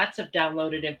getting lots of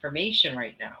downloaded information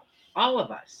right now, all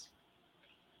of us.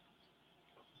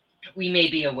 We may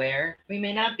be aware, we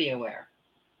may not be aware,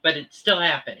 but it's still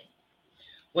happening.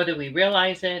 Whether we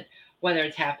realize it, whether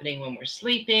it's happening when we're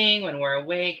sleeping, when we're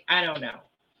awake, I don't know.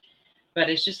 But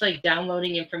it's just like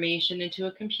downloading information into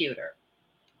a computer.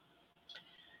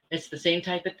 It's the same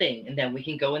type of thing. And then we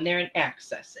can go in there and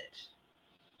access it.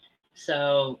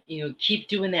 So, keep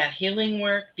doing that healing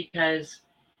work, because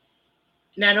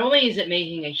not only is it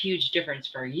making a huge difference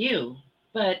for you,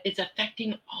 but it's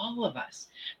affecting all of us,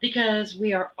 because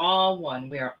we are all one.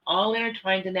 We are all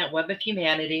intertwined in that web of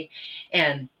humanity,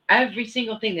 and every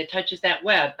single thing that touches that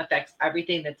web affects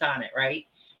everything that's on it, right?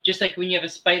 Just like when you have a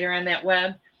spider on that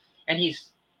web and he's,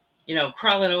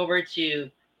 crawling over to,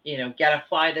 get a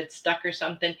fly that's stuck or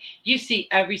something, you see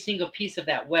every single piece of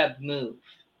that web move.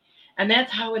 And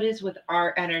that's how it is with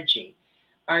our energy,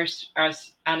 our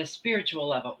on a spiritual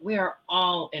level. We are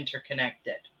all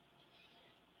interconnected.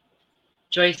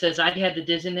 Joy says, I've had the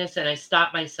dizziness and I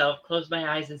stop myself, close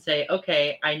my eyes and say,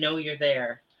 okay, I know you're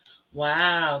there.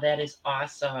 Wow, that is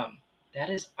awesome. That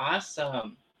is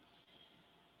awesome.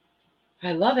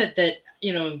 I love it that,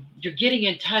 you're getting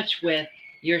in touch with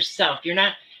yourself.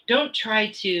 Don't try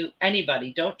to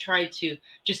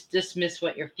just dismiss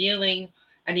what you're feeling,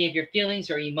 any of your feelings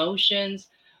or emotions,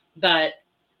 but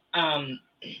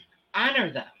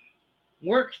honor them,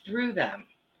 work through them.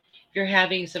 If you're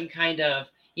having some kind of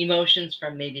emotions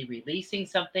from maybe releasing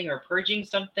something or purging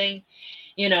something,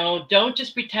 don't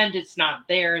just pretend it's not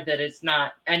there, that it's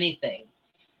not anything.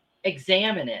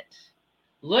 Examine it,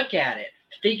 look at it,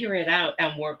 figure it out,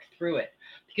 and work through it,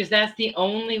 because that's the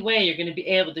only way you're going to be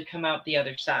able to come out the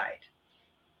other side.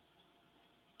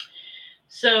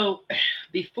 So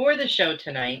before the show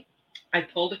tonight, I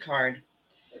pulled a card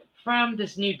from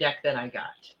this new deck that I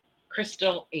got,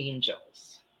 Crystal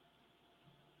Angels.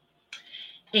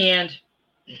 And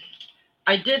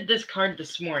I did this card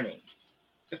this morning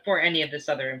before any of this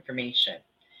other information.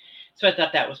 So I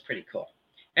thought that was pretty cool.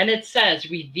 And it says,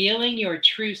 revealing your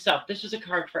true self. This is a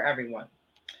card for everyone.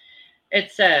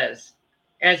 It says,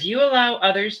 as you allow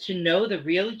others to know the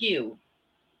real you,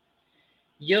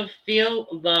 you'll feel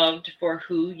loved for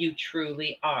who you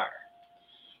truly are.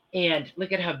 And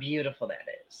look at how beautiful that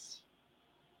is.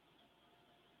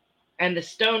 And the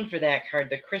stone for that card,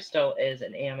 the crystal, is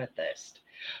an amethyst.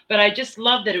 But I just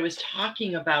love that it was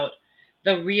talking about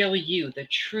the real you, the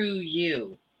true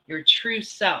you, your true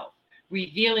self,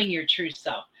 revealing your true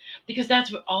self, because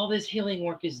that's what all this healing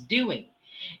work is doing.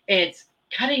 It's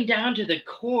cutting down to the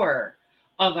core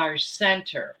of our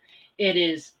center. It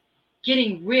is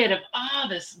getting rid of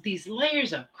all these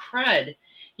layers of crud,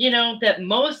 that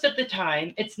most of the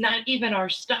time, it's not even our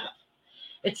stuff.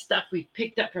 It's stuff we've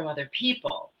picked up from other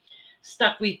people,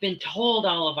 stuff we've been told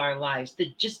all of our lives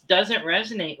that just doesn't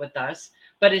resonate with us,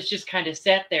 but it's just kind of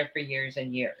sat there for years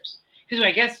and years. Because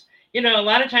I guess, a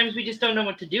lot of times we just don't know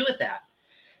what to do with that.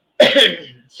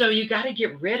 So you got to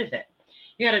get rid of it.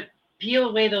 You got to peel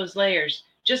away those layers,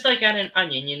 just like on an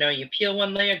onion. You peel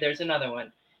one layer, there's another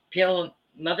one. Peel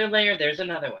another layer, there's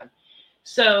another one.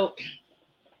 So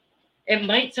it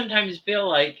might sometimes feel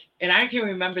like, and I can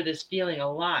remember this feeling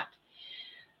a lot,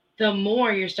 the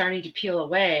more you're starting to peel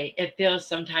away, it feels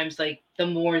sometimes like the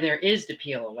more there is to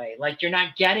peel away, like you're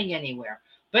not getting anywhere,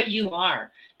 but you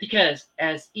are, because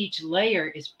as each layer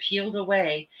is peeled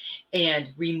away and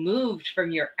removed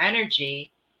from your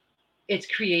energy, it's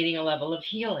creating a level of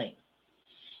healing.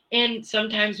 And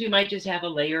sometimes we might just have a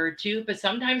layer or two, but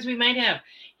sometimes we might have,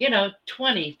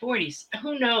 20, 40,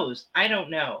 who knows? I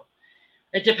don't know.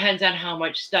 It depends on how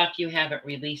much stuff you haven't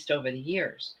released over the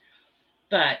years.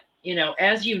 But,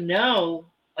 as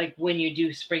like when you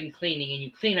do spring cleaning and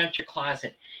you clean out your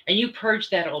closet and you purge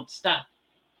that old stuff,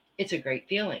 it's a great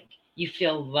feeling. You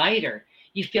feel lighter.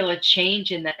 You feel a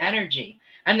change in the energy.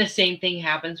 And the same thing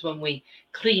happens when we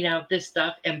clean out this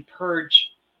stuff and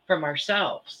purge from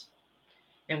ourselves.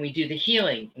 And we do the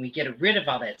healing and we get rid of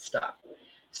all that stuff.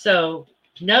 So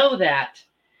know that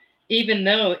even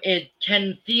though it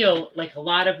can feel like a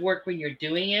lot of work when you're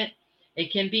doing it,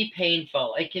 it can be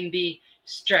painful. It can be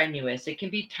strenuous. It can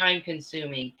be time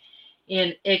consuming.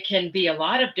 And it can be a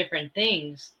lot of different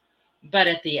things. But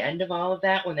at the end of all of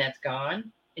that, when that's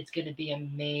gone, it's going to be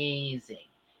amazing.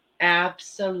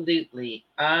 Absolutely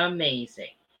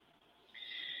amazing.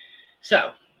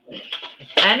 So, if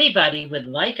anybody would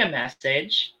like a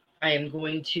message, I am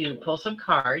going to pull some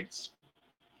cards.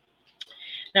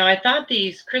 Now, I thought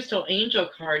these crystal angel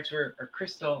cards were, or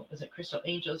crystal, is it crystal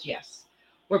angels? Yes,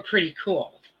 were pretty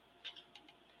cool.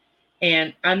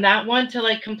 And I'm not one to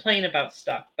like complain about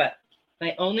stuff, but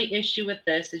my only issue with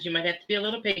this is you might have to be a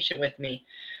little patient with me,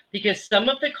 because some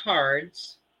of the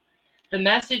cards, the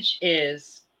message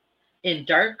is in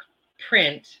dark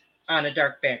print on a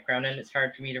dark background, and it's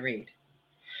hard for me to read.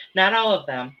 Not all of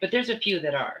them, but there's a few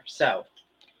that are. So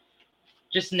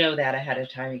just know that ahead of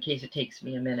time in case it takes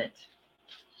me a minute.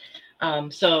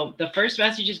 So the first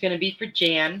message is going to be for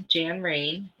Jan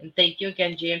Rain. And thank you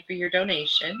again, Jan, for your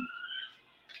donation.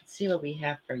 Let's see what we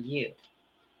have for you.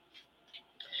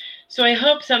 So I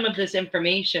hope some of this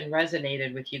information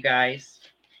resonated with you guys.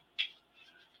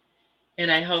 And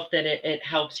I hope that it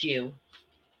helps you.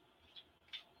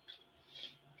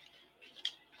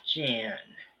 Jan.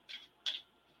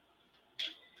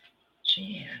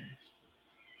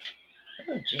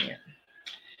 Oh, Jan.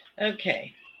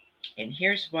 Okay. And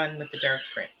here's one with the dark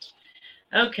print.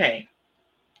 Okay.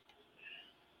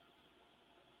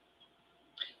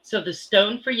 So the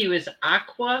stone for you is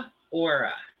Aqua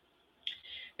Aura.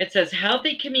 It says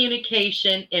healthy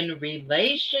communication in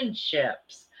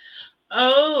relationships.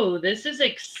 Oh, this is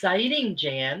exciting,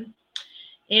 Jan.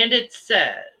 And it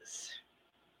says,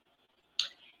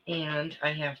 and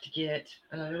I have to get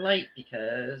another light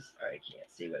because I can't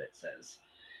see what it says.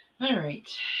 All right.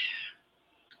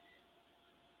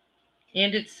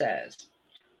 And it says,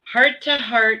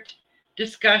 heart-to-heart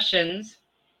discussions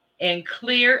and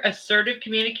clear, assertive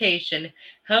communication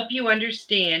help you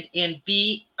understand and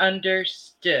be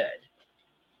understood.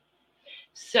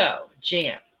 So,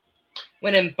 Jan,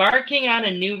 when embarking on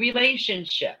a new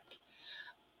relationship,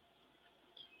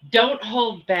 don't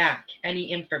hold back any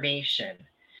information.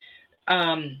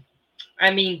 Don't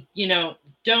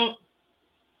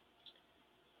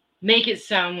make it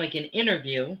sound like an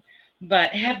interview, but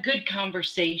have good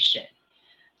conversation.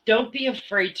 Don't be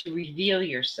afraid to reveal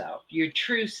yourself, your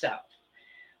true self,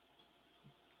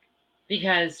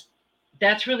 because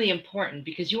that's really important,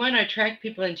 because you want to attract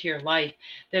people into your life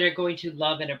that are going to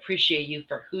love and appreciate you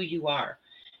for who you are.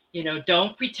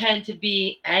 Don't pretend to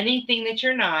be anything that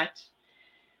you're not,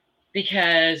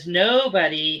 because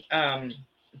nobody,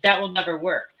 that will never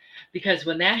work. Because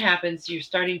when that happens, you're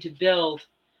starting to build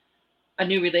a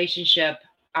new relationship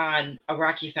on a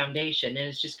rocky foundation, and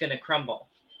it's just going to crumble.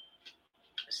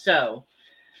 So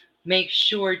make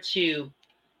sure to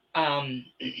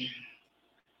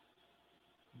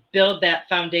build that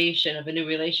foundation of a new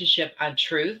relationship on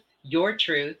truth, your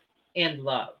truth, and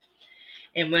love.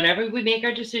 And whenever we make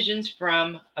our decisions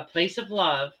from a place of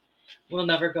love, we'll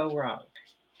never go wrong.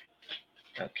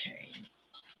 Okay.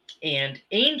 And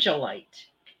Angel Light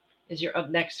is your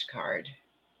next card.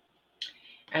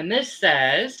 And this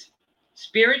says,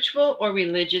 spiritual or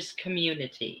religious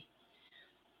community.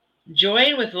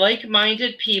 Join with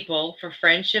like-minded people for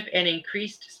friendship and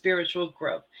increased spiritual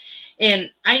growth.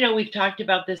 And I know we've talked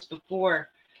about this before,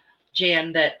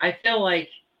 Jan, that I feel like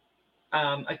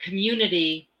a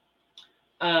community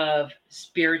of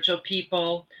spiritual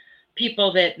people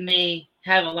that may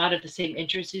have a lot of the same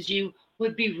interests as you,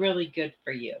 would be really good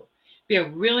for you. Be a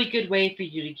really good way for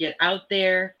you to get out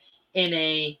there in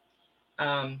a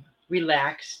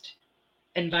relaxed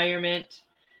environment.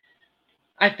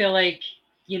 I feel like,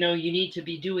 you need to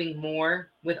be doing more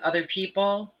with other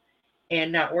people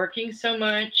and not working so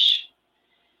much.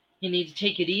 You need to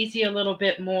take it easy a little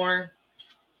bit more.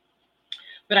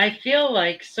 But I feel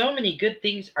like so many good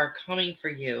things are coming for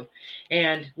you.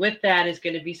 And with that is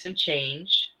going to be some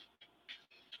change.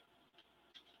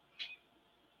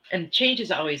 And change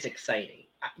is always exciting.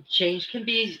 Change can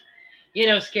be,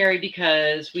 scary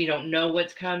because we don't know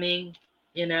what's coming,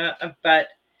 but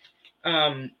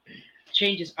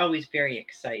change is always very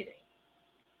exciting.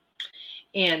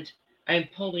 And I'm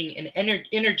pulling an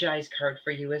energized card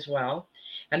for you as well.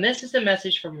 And this is a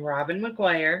message from Robin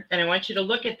McGuire. And I want you to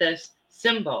look at this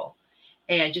symbol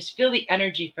and just feel the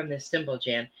energy from this symbol,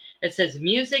 Jan. It says,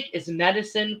 music is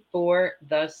medicine for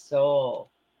the soul.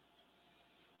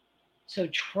 So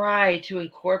try to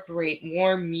incorporate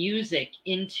more music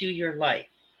into your life.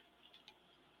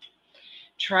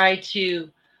 Try to,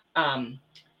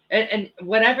 and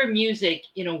whatever music,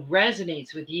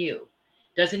 resonates with you.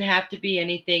 Doesn't have to be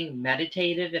anything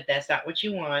meditative if that's not what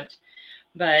you want.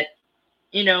 But,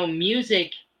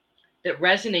 music that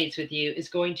resonates with you is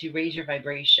going to raise your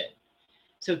vibration.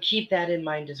 So keep that in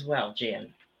mind as well,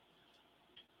 Jan.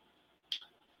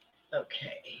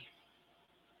 Okay.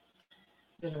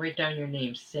 I'm going to write down your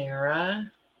name.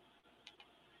 Sarah,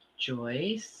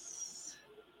 Joyce,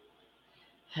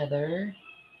 Heather,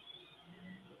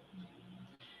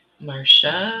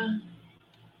 Marcia,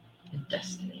 and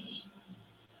Destiny.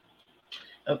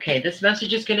 Okay, this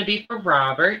message is going to be for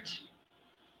Robert.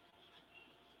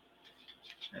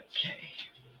 Okay.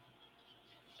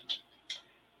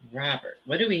 Robert,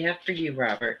 what do we have for you,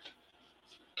 Robert?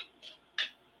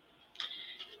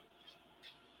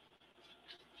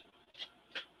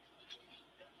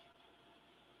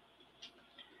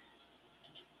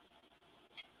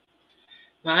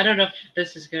 Well, I don't know if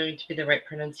this is going to be the right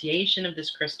pronunciation of this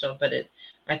crystal, but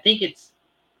I think it's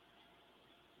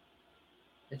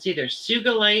either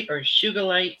sugalite or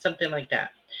sugalite, something like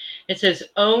that. It says,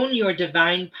 own your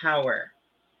divine power.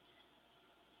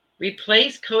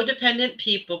 Replace codependent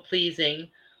people pleasing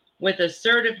with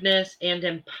assertiveness and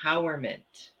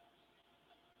empowerment.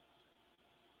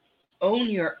 Own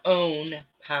your own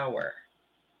power,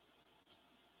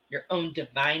 your own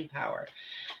divine power.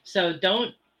 So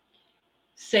don't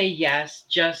say yes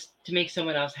just to make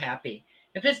someone else happy.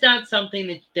 If it's not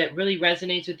something that really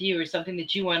resonates with you or something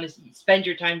that you want to spend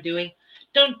your time doing,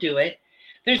 don't do it.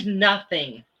 There's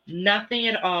nothing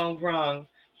at all wrong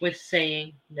with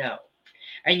saying no.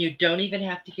 And you don't even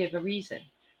have to give a reason.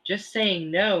 Just saying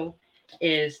no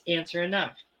is answer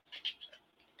enough.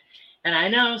 And I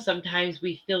know sometimes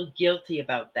we feel guilty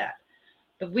about that,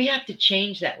 but we have to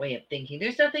change that way of thinking.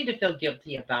 There's nothing to feel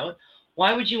guilty about.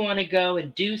 Why would you want to go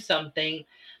and do something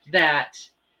that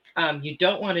you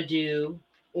don't want to do,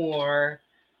 or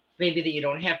maybe that you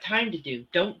don't have time to do?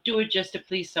 Don't do it just to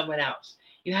please someone else.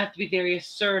 You have to be very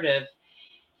assertive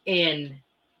in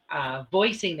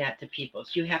voicing that to people.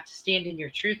 So you have to stand in your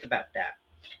truth about that.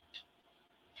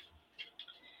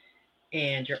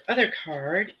 And your other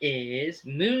card is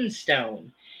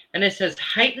Moonstone. And it says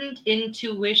heightened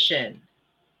intuition.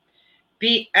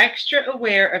 Be extra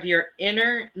aware of your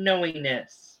inner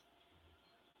knowingness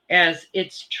as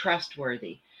it's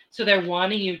trustworthy. So they're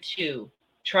wanting you to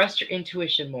trust your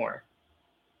intuition more.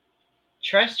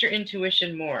 Trust your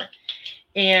intuition more.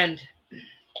 And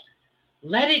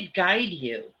let it guide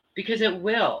you, because it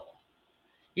will.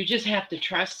 You just have to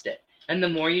trust it. And the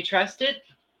more you trust it,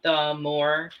 the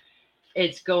more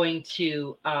it's going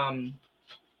to,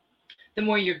 the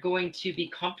more you're going to be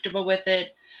comfortable with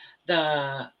it,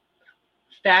 the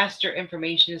faster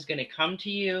information is going to come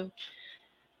to you.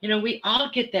 We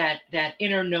all get that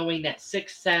inner knowing, that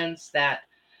sixth sense, that,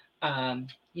 they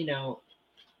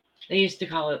used to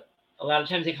call it, a lot of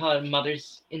times they call it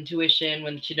mother's intuition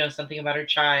when she knows something about her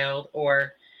child,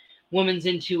 or woman's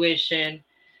intuition.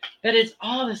 But it's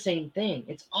all the same thing.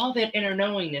 It's all that inner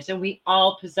knowingness, and we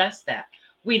all possess that.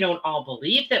 We don't all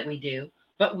believe that we do,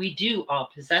 but we do all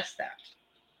possess that.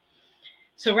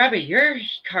 So, Rabbi, your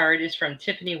card is from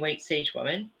Tiffany White Sage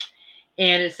Woman,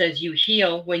 and it says, you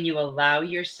heal when you allow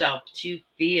yourself to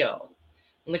feel.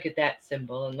 Look at that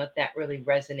symbol and let that really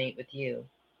resonate with you.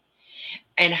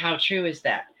 And how true is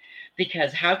that?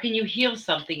 Because how can you heal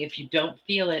something if you don't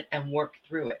feel it and work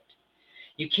through it?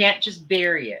 You can't just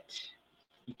bury it.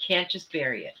 You can't just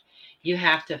bury it. You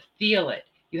have to feel it.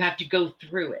 You have to go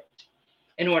through it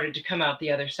in order to come out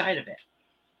the other side of it.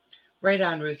 Right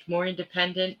on, Ruth. More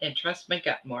independent and trust my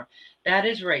gut more. That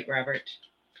is right, Robert.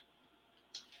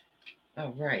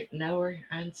 All right. Now we're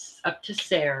up to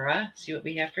Sarah. See what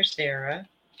we have for Sarah.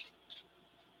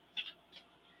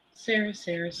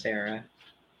 Sarah.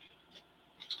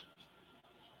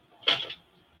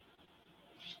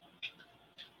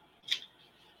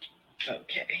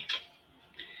 Okay.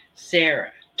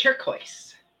 Sarah,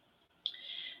 turquoise.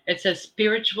 It's a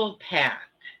spiritual path.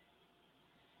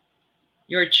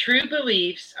 Your true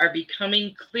beliefs are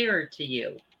becoming clearer to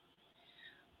you,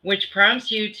 which prompts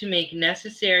you to make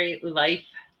necessary life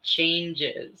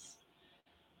changes.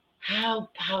 How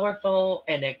powerful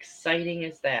and exciting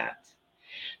is that?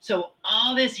 So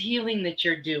all this healing that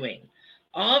you're doing,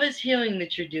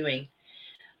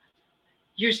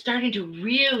 you're starting to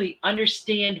really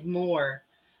understand more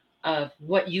of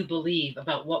what you believe,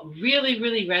 about what really,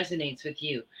 really resonates with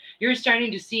you. You're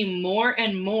starting to see more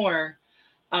and more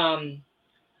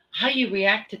how you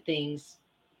react to things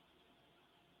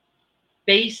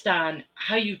based on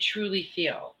how you truly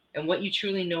feel and what you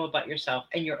truly know about yourself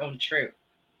and your own truth.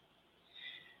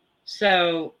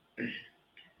 So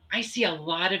I see a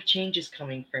lot of changes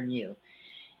coming from you,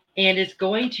 and it's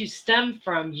going to stem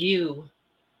from you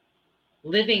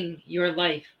living your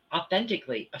life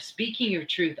authentically, of speaking your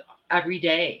truth every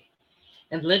day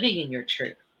and living in your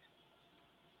truth.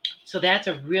 So that's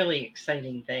a really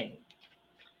exciting thing.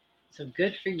 So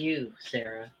good for you,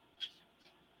 Sarah.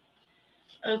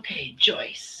 Okay,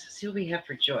 Joyce. See what we have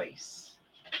for Joyce.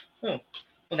 Oh,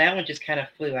 well, that one just kind of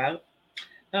flew out.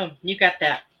 Oh, you got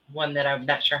that one that I'm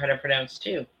not sure how to pronounce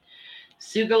too.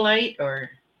 Sugalite or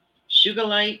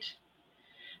Sugalite.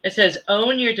 It says,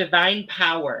 own your divine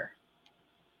power.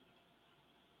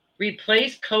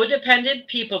 Replace codependent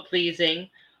people pleasing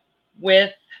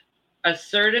with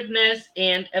assertiveness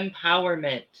and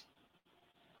empowerment.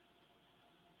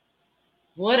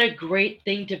 What a great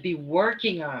thing to be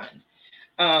working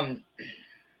on.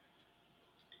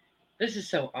 This is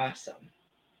so awesome.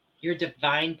 Your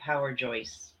divine power,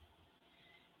 Joyce.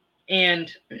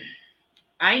 And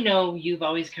I know you've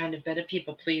always kind of been a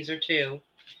people pleaser too.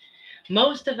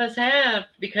 Most of us have,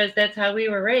 because that's how we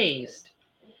were raised.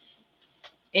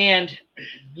 And,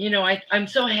 I'm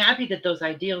so happy that those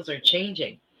ideals are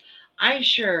changing. I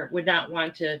sure would not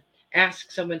want to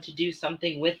ask someone to do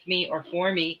something with me or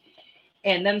for me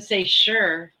and them say,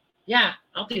 sure, yeah,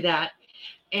 I'll do that.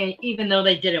 And even though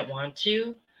they didn't want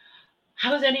to,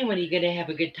 how's anybody going to have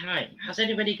a good time? How's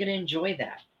anybody going to enjoy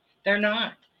that? They're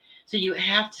not. So you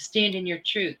have to stand in your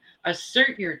truth,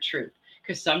 assert your truth,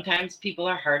 because sometimes people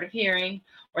are hard of hearing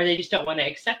or they just don't want to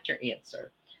accept your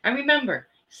answer. And remember,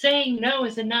 saying no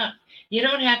is enough. You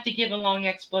don't have to give a long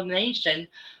explanation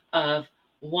of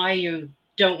why you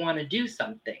don't want to do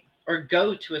something or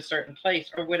go to a certain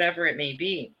place or whatever it may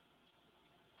be.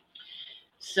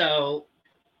 So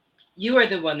you are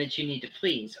the one that you need to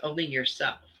please, only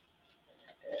yourself.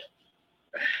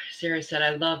 Sarah said,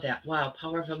 I love that. Wow,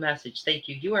 powerful message. Thank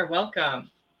you. You are welcome.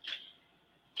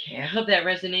 Okay, I hope that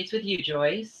resonates with you,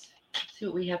 Joyce. Let's see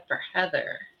what we have for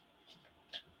Heather.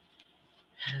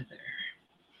 Heather.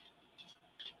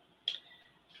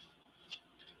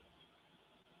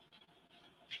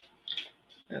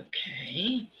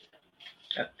 Okay.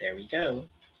 Oh, there we go.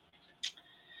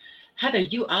 Heather,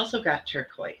 you also got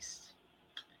turquoise.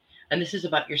 And this is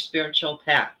about your spiritual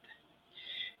path.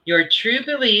 Your true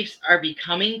beliefs are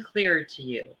becoming clearer to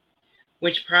you,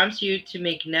 which prompts you to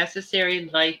make necessary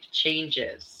life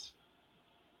changes.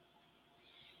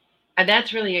 And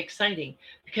that's really exciting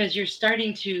because you're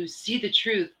starting to see the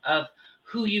truth of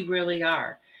who you really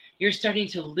are. You're starting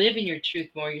to live in your truth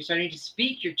more. You're starting to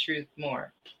speak your truth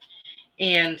more.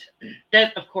 And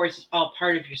that, of course, is all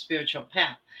part of your spiritual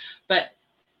path. But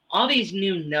all these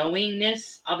new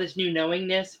knowingness, all these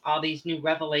new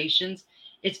revelations,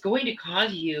 it's going to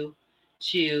cause you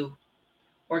to,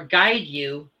 or guide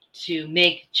you to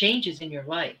make changes in your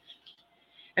life.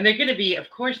 And they're going to be,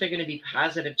 of course, they're going to be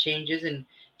positive changes and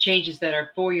changes that are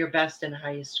for your best and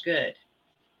highest good.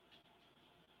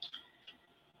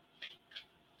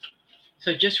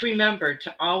 So just remember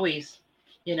to always,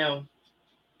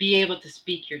 be able to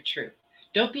speak your truth.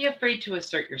 Don't be afraid to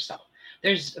assert yourself.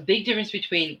 There's a big difference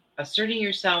between asserting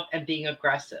yourself and being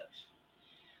aggressive.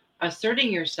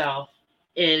 Asserting yourself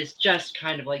is just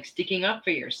kind of like sticking up for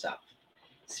yourself,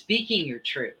 speaking your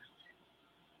truth.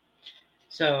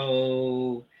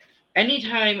 So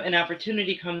anytime an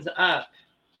opportunity comes up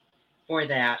for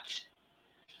that,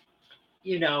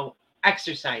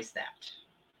 exercise that.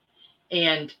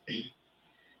 And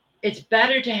it's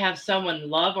better to have someone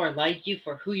love or like you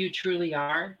for who you truly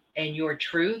are and your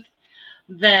truth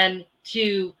than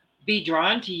to be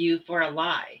drawn to you for a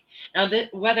lie. Now,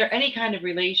 whether any kind of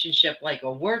relationship, like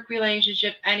a work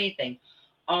relationship, anything,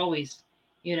 always,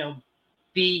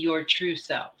 be your true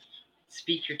self.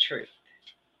 Speak your truth.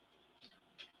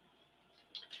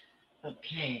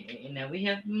 Okay, now we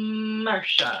have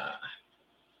Marsha.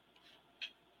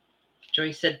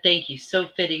 Joyce said, thank you. So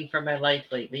fitting for my life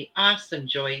lately. Awesome,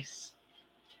 Joyce.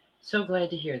 So glad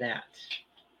to hear that.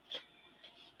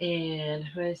 And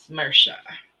who's Marsha?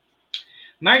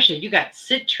 Marsha, you got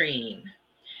citrine.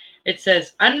 It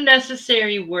says,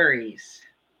 unnecessary worries.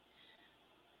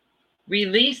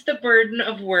 Release the burden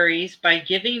of worries by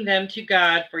giving them to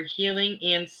God for healing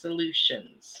and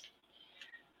solutions.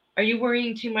 Are you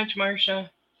worrying too much, Marsha?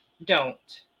 Don't.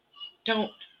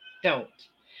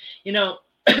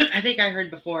 I think I heard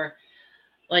before,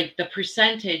 like the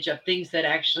percentage of things that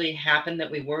actually happen that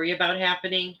we worry about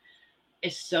happening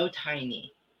is so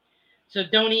tiny. So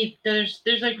there's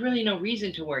like really no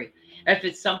reason to worry. If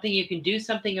it's something you can do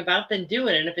something about, then do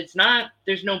it. And if it's not,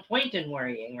 there's no point in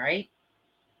worrying, right?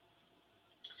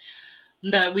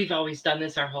 That we've always done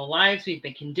this our whole lives. We've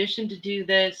been conditioned to do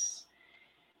this.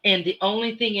 And the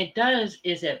only thing it does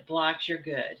is it blocks your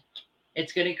good.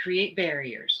 It's going to create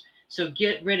barriers. So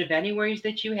get rid of any worries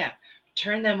that you have.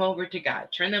 Turn them over to God.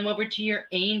 Turn them over to your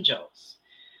angels,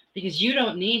 because you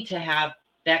don't need to have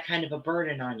that kind of a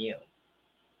burden on you.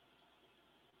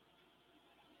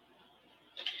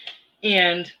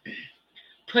 And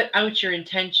put out your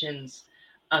intentions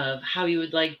of how you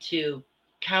would like to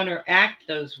counteract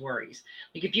those worries.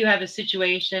 Like if you have a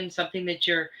situation, something that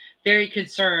you're very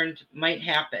concerned might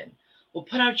happen, well,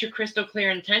 put out your crystal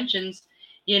clear intentions,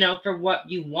 for what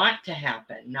you want to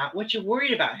happen, not what you're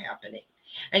worried about happening,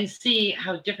 and see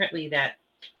how differently that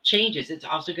changes. It's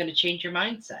also going to change your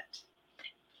mindset.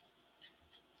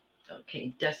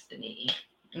 Okay, Destiny.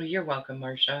 Well, you're welcome,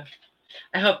 Marcia.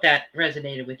 I hope that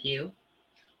resonated with you.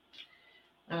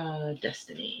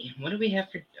 Destiny. What do we have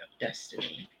for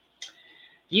Destiny?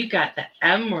 You got the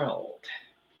Emerald.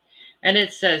 And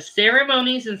it says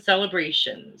ceremonies and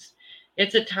celebrations.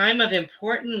 It's a time of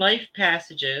important life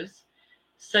passages,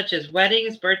 such as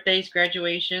weddings, birthdays,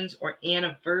 graduations, or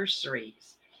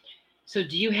anniversaries. So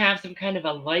do you have some kind of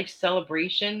a life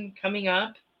celebration coming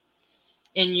up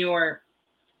in your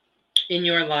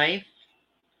life,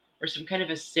 or some kind of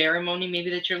a ceremony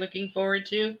maybe that you're looking forward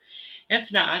to?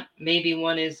 If not, maybe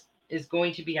one is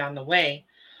going to be on the way.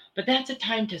 But that's a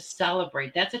time to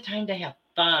celebrate. That's a time to have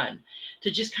fun, to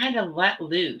just kind of let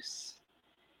loose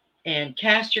and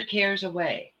cast your cares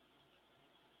away.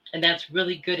 And that's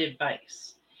really good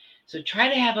advice. So try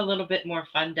to have a little bit more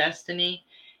fun, Destiny.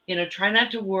 Try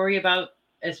not to worry about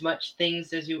as many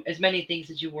things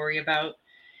as you worry about,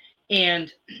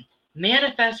 and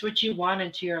manifest what you want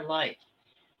into your life.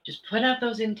 Just put out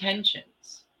those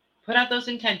intentions.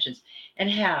 And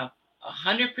have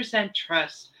 100%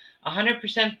 trust,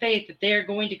 100% faith that they are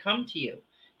going to come to you.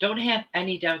 Don't have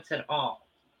any doubts at all.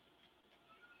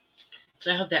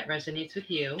 So I hope that resonates with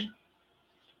you.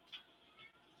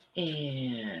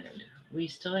 And we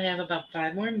still have about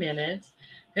 5 more minutes.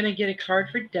 I'm going to get a card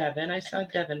for Devin. I saw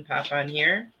Devin pop on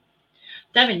here.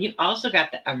 Devin, you also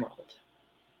got the Emerald.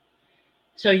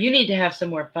 So you need to have some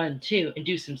more fun too and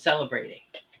do some celebrating.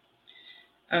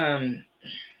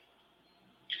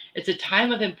 It's a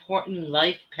time of important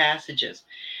life passages.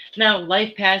 Now,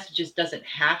 life passages doesn't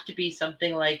have to be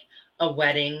something like a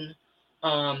wedding.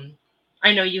 I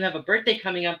know you have a birthday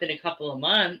coming up in a couple of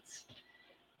months,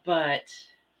 but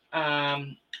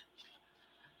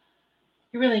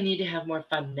you really need to have more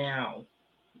fun now.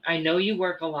 I know you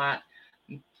work a lot,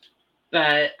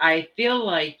 but I feel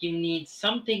like you need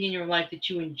something in your life that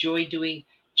you enjoy doing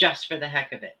just for the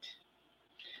heck of it.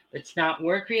 It's not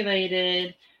work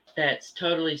related, that's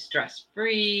totally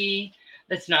stress-free,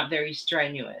 that's not very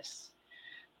strenuous.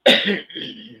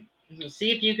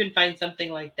 See if you can find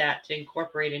something like that to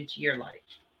incorporate into your life.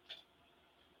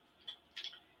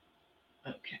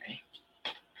 Okay.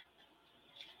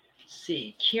 Let's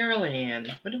see, Carol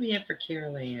Ann. What do we have for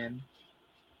Carol Ann?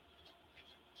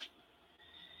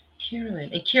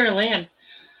 Carol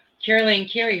Ann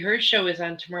Carey, her show is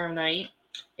on tomorrow night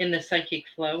in the Psychic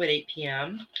Flow at 8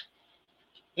 p.m.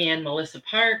 And Melissa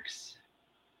Parks,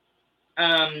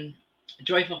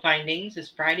 Joyful Findings is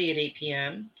Friday at 8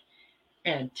 p.m.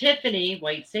 And Tiffany,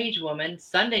 White Sage Woman,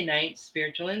 Sunday night,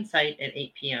 Spiritual Insight at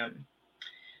 8 p.m.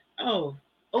 Oh,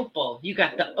 Opal. You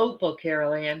got the Opal,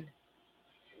 Carol Ann.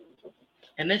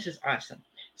 And this is awesome.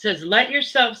 It says, let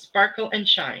yourself sparkle and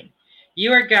shine.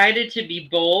 You are guided to be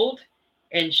bold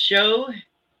and show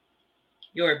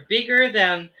you're bigger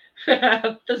than...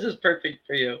 This is perfect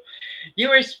for you. You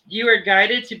are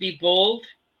guided to be bold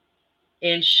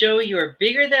and show your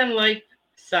bigger than life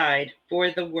side for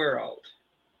the world.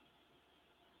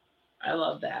 I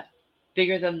love that.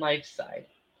 Bigger than life side.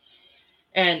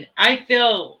 And I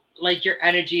feel like your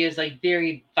energy is like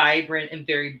very vibrant and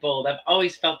very bold. I've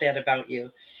always felt that about you.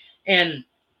 And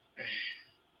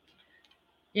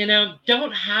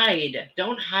don't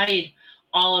hide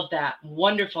all of that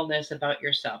wonderfulness about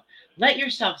yourself. Let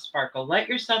yourself sparkle. Let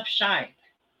yourself shine.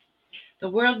 The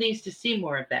world needs to see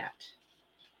more of that.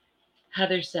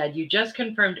 Heather said, you just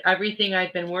confirmed everything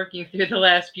I've been working through the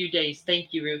last few days.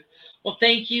 Thank you, Ruth. Well,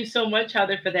 thank you so much,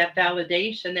 Heather, for that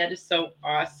validation. That is so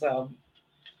awesome.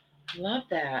 Love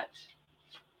that.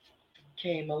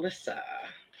 Okay, Melissa.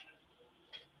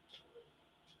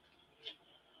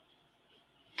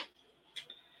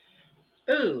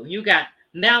 Ooh, you got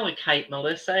Malachite,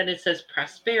 Melissa, and it says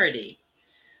prosperity.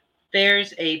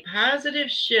 There's a positive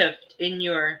shift in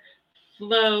your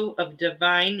flow of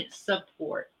divine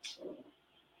support.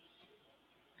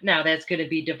 Now, that's going to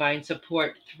be divine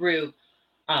support through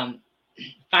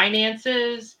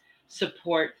finances,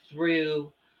 support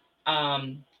through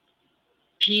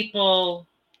people,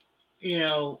 I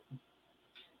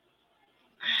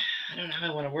don't know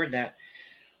how I want to word that.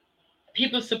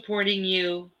 People supporting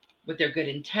you with their good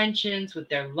intentions, with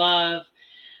their love,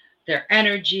 their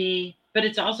energy, but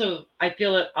it's also, I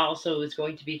feel it also is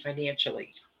going to be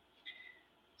financially.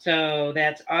 So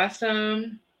that's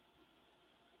awesome.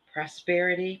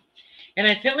 Prosperity. And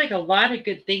I feel like a lot of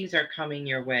good things are coming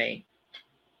your way.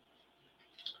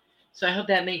 So I hope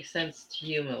that makes sense to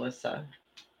you, Melissa.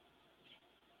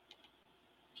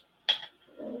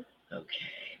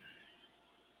 Okay.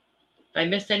 If I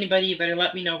missed anybody, you better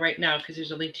let me know right now because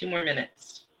there's only 2 more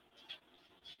minutes.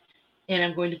 And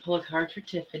I'm going to pull a card for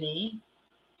Tiffany.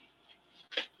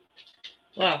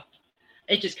 Well,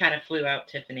 it just kind of flew out,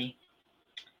 Tiffany.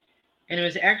 And it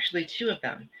was actually 2 of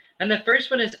them. And the first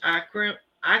one is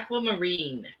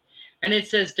Aquamarine. And it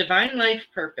says Divine Life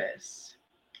Purpose.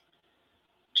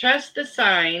 Trust the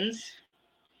signs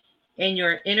and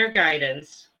your inner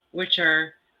guidance, which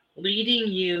are leading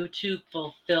you to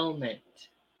fulfillment.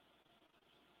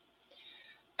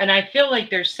 And I feel like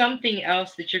there's something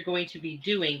else that you're going to be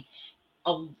doing,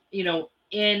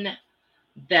 in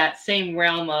that same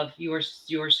realm of your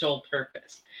soul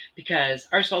purpose. Because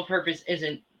our soul purpose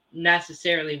isn't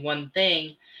necessarily one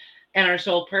thing. And our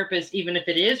soul purpose, even if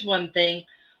it is one thing,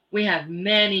 we have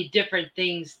many different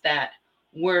things that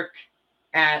work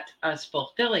at us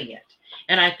fulfilling it.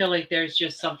 And I feel like there's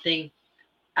just something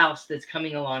else that's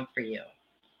coming along for you.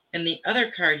 And the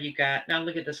other card you got, now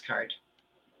look at this card.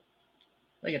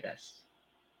 Look at this.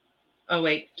 Oh,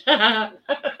 wait.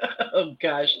 Oh,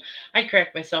 gosh. I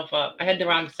cracked myself up. I had the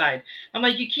wrong side. I'm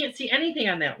like, you can't see anything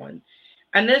on that one.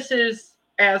 And this is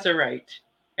Azurite.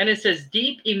 And it says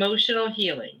deep emotional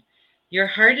healing. Your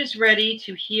heart is ready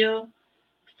to heal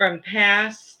from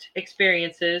past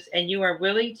experiences, and you are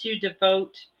willing to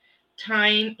devote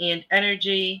time and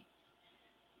energy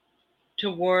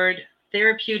toward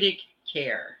therapeutic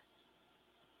care.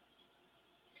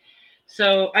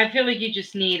 So I feel like you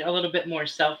just need a little bit more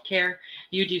self-care.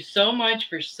 You do so much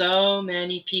for so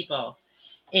many people,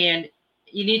 and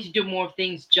you need to do more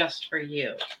things just for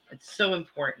you. It's so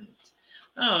important.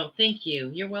 Oh, thank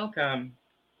you. You're welcome.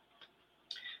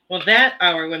 Well, that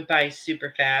hour went by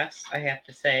super fast, I have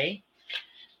to say.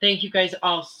 Thank you guys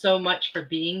all so much for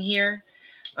being here.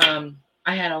 I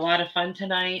had a lot of fun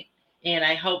tonight, and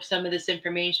I hope some of this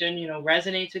information,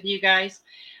 resonates with you guys.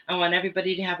 I want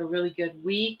everybody to have a really good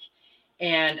week,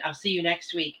 and I'll see you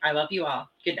next week. I love you all.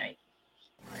 Good night.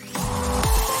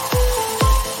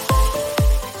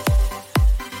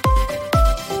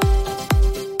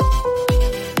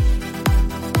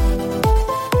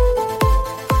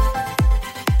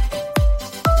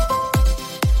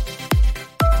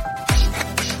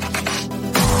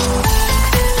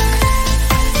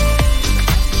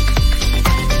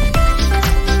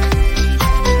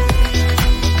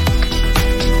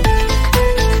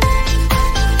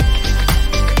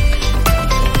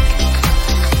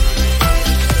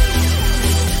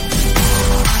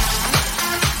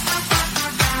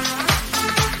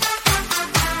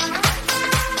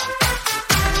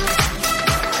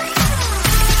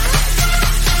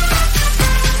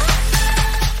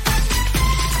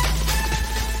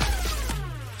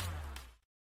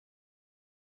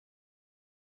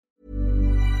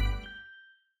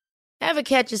 Ever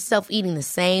catch yourself eating the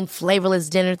same flavorless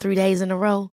dinner 3 days in a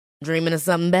row? Dreaming of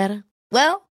something better?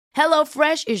 Well,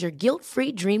 HelloFresh is your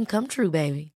guilt-free dream come true,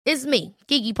 baby. It's me,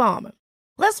 Keke Palmer.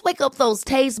 Let's wake up those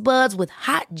taste buds with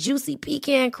hot, juicy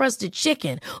pecan-crusted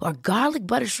chicken or garlic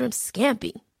butter shrimp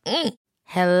scampi.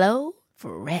 Hello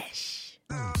Fresh.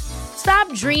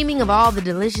 Stop dreaming of all the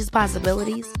delicious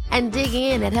possibilities and dig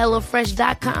in at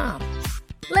HelloFresh.com.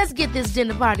 Let's get this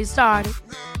dinner party started.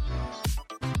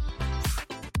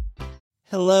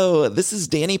 Hello, this is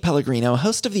Danny Pellegrino,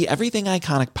 host of the Everything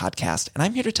Iconic podcast, and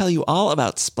I'm here to tell you all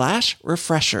about Splash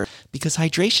Refresher, because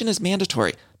hydration is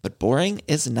mandatory, but boring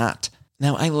is not.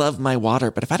 Now, I love my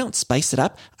water, but if I don't spice it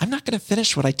up, I'm not going to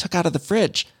finish what I took out of the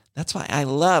fridge. That's why I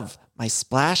love my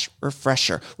Splash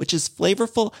Refresher, which is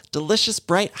flavorful, delicious,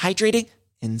 bright, hydrating,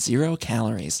 and 0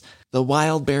 calories. The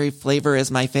wild berry flavor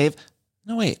is my fave.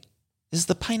 No, wait, is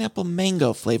the pineapple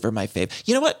mango flavor my fave?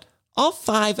 You know what? All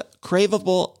 5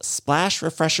 craveable Splash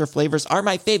Refresher flavors are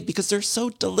my fave because they're so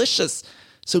delicious.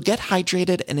 So get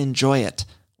hydrated and enjoy it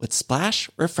with Splash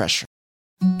Refresher.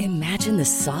 Imagine the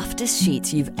softest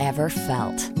sheets you've ever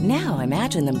felt. Now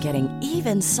imagine them getting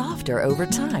even softer over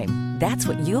time. That's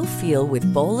what you'll feel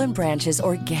with Boll & Branch's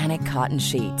organic cotton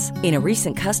sheets. In a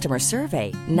recent customer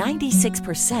survey,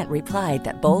 96% replied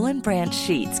that Boll & Branch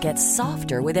sheets get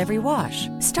softer with every wash.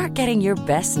 Start getting your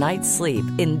best night's sleep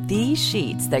in these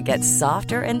sheets that get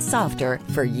softer and softer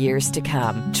for years to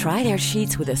come. Try their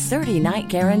sheets with a 30-night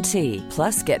guarantee.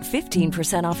 Plus, get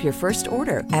 15% off your first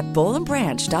order at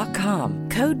bollandbranch.com.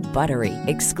 Code BUTTERY.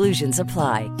 Exclusions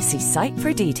apply. See site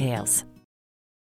for details.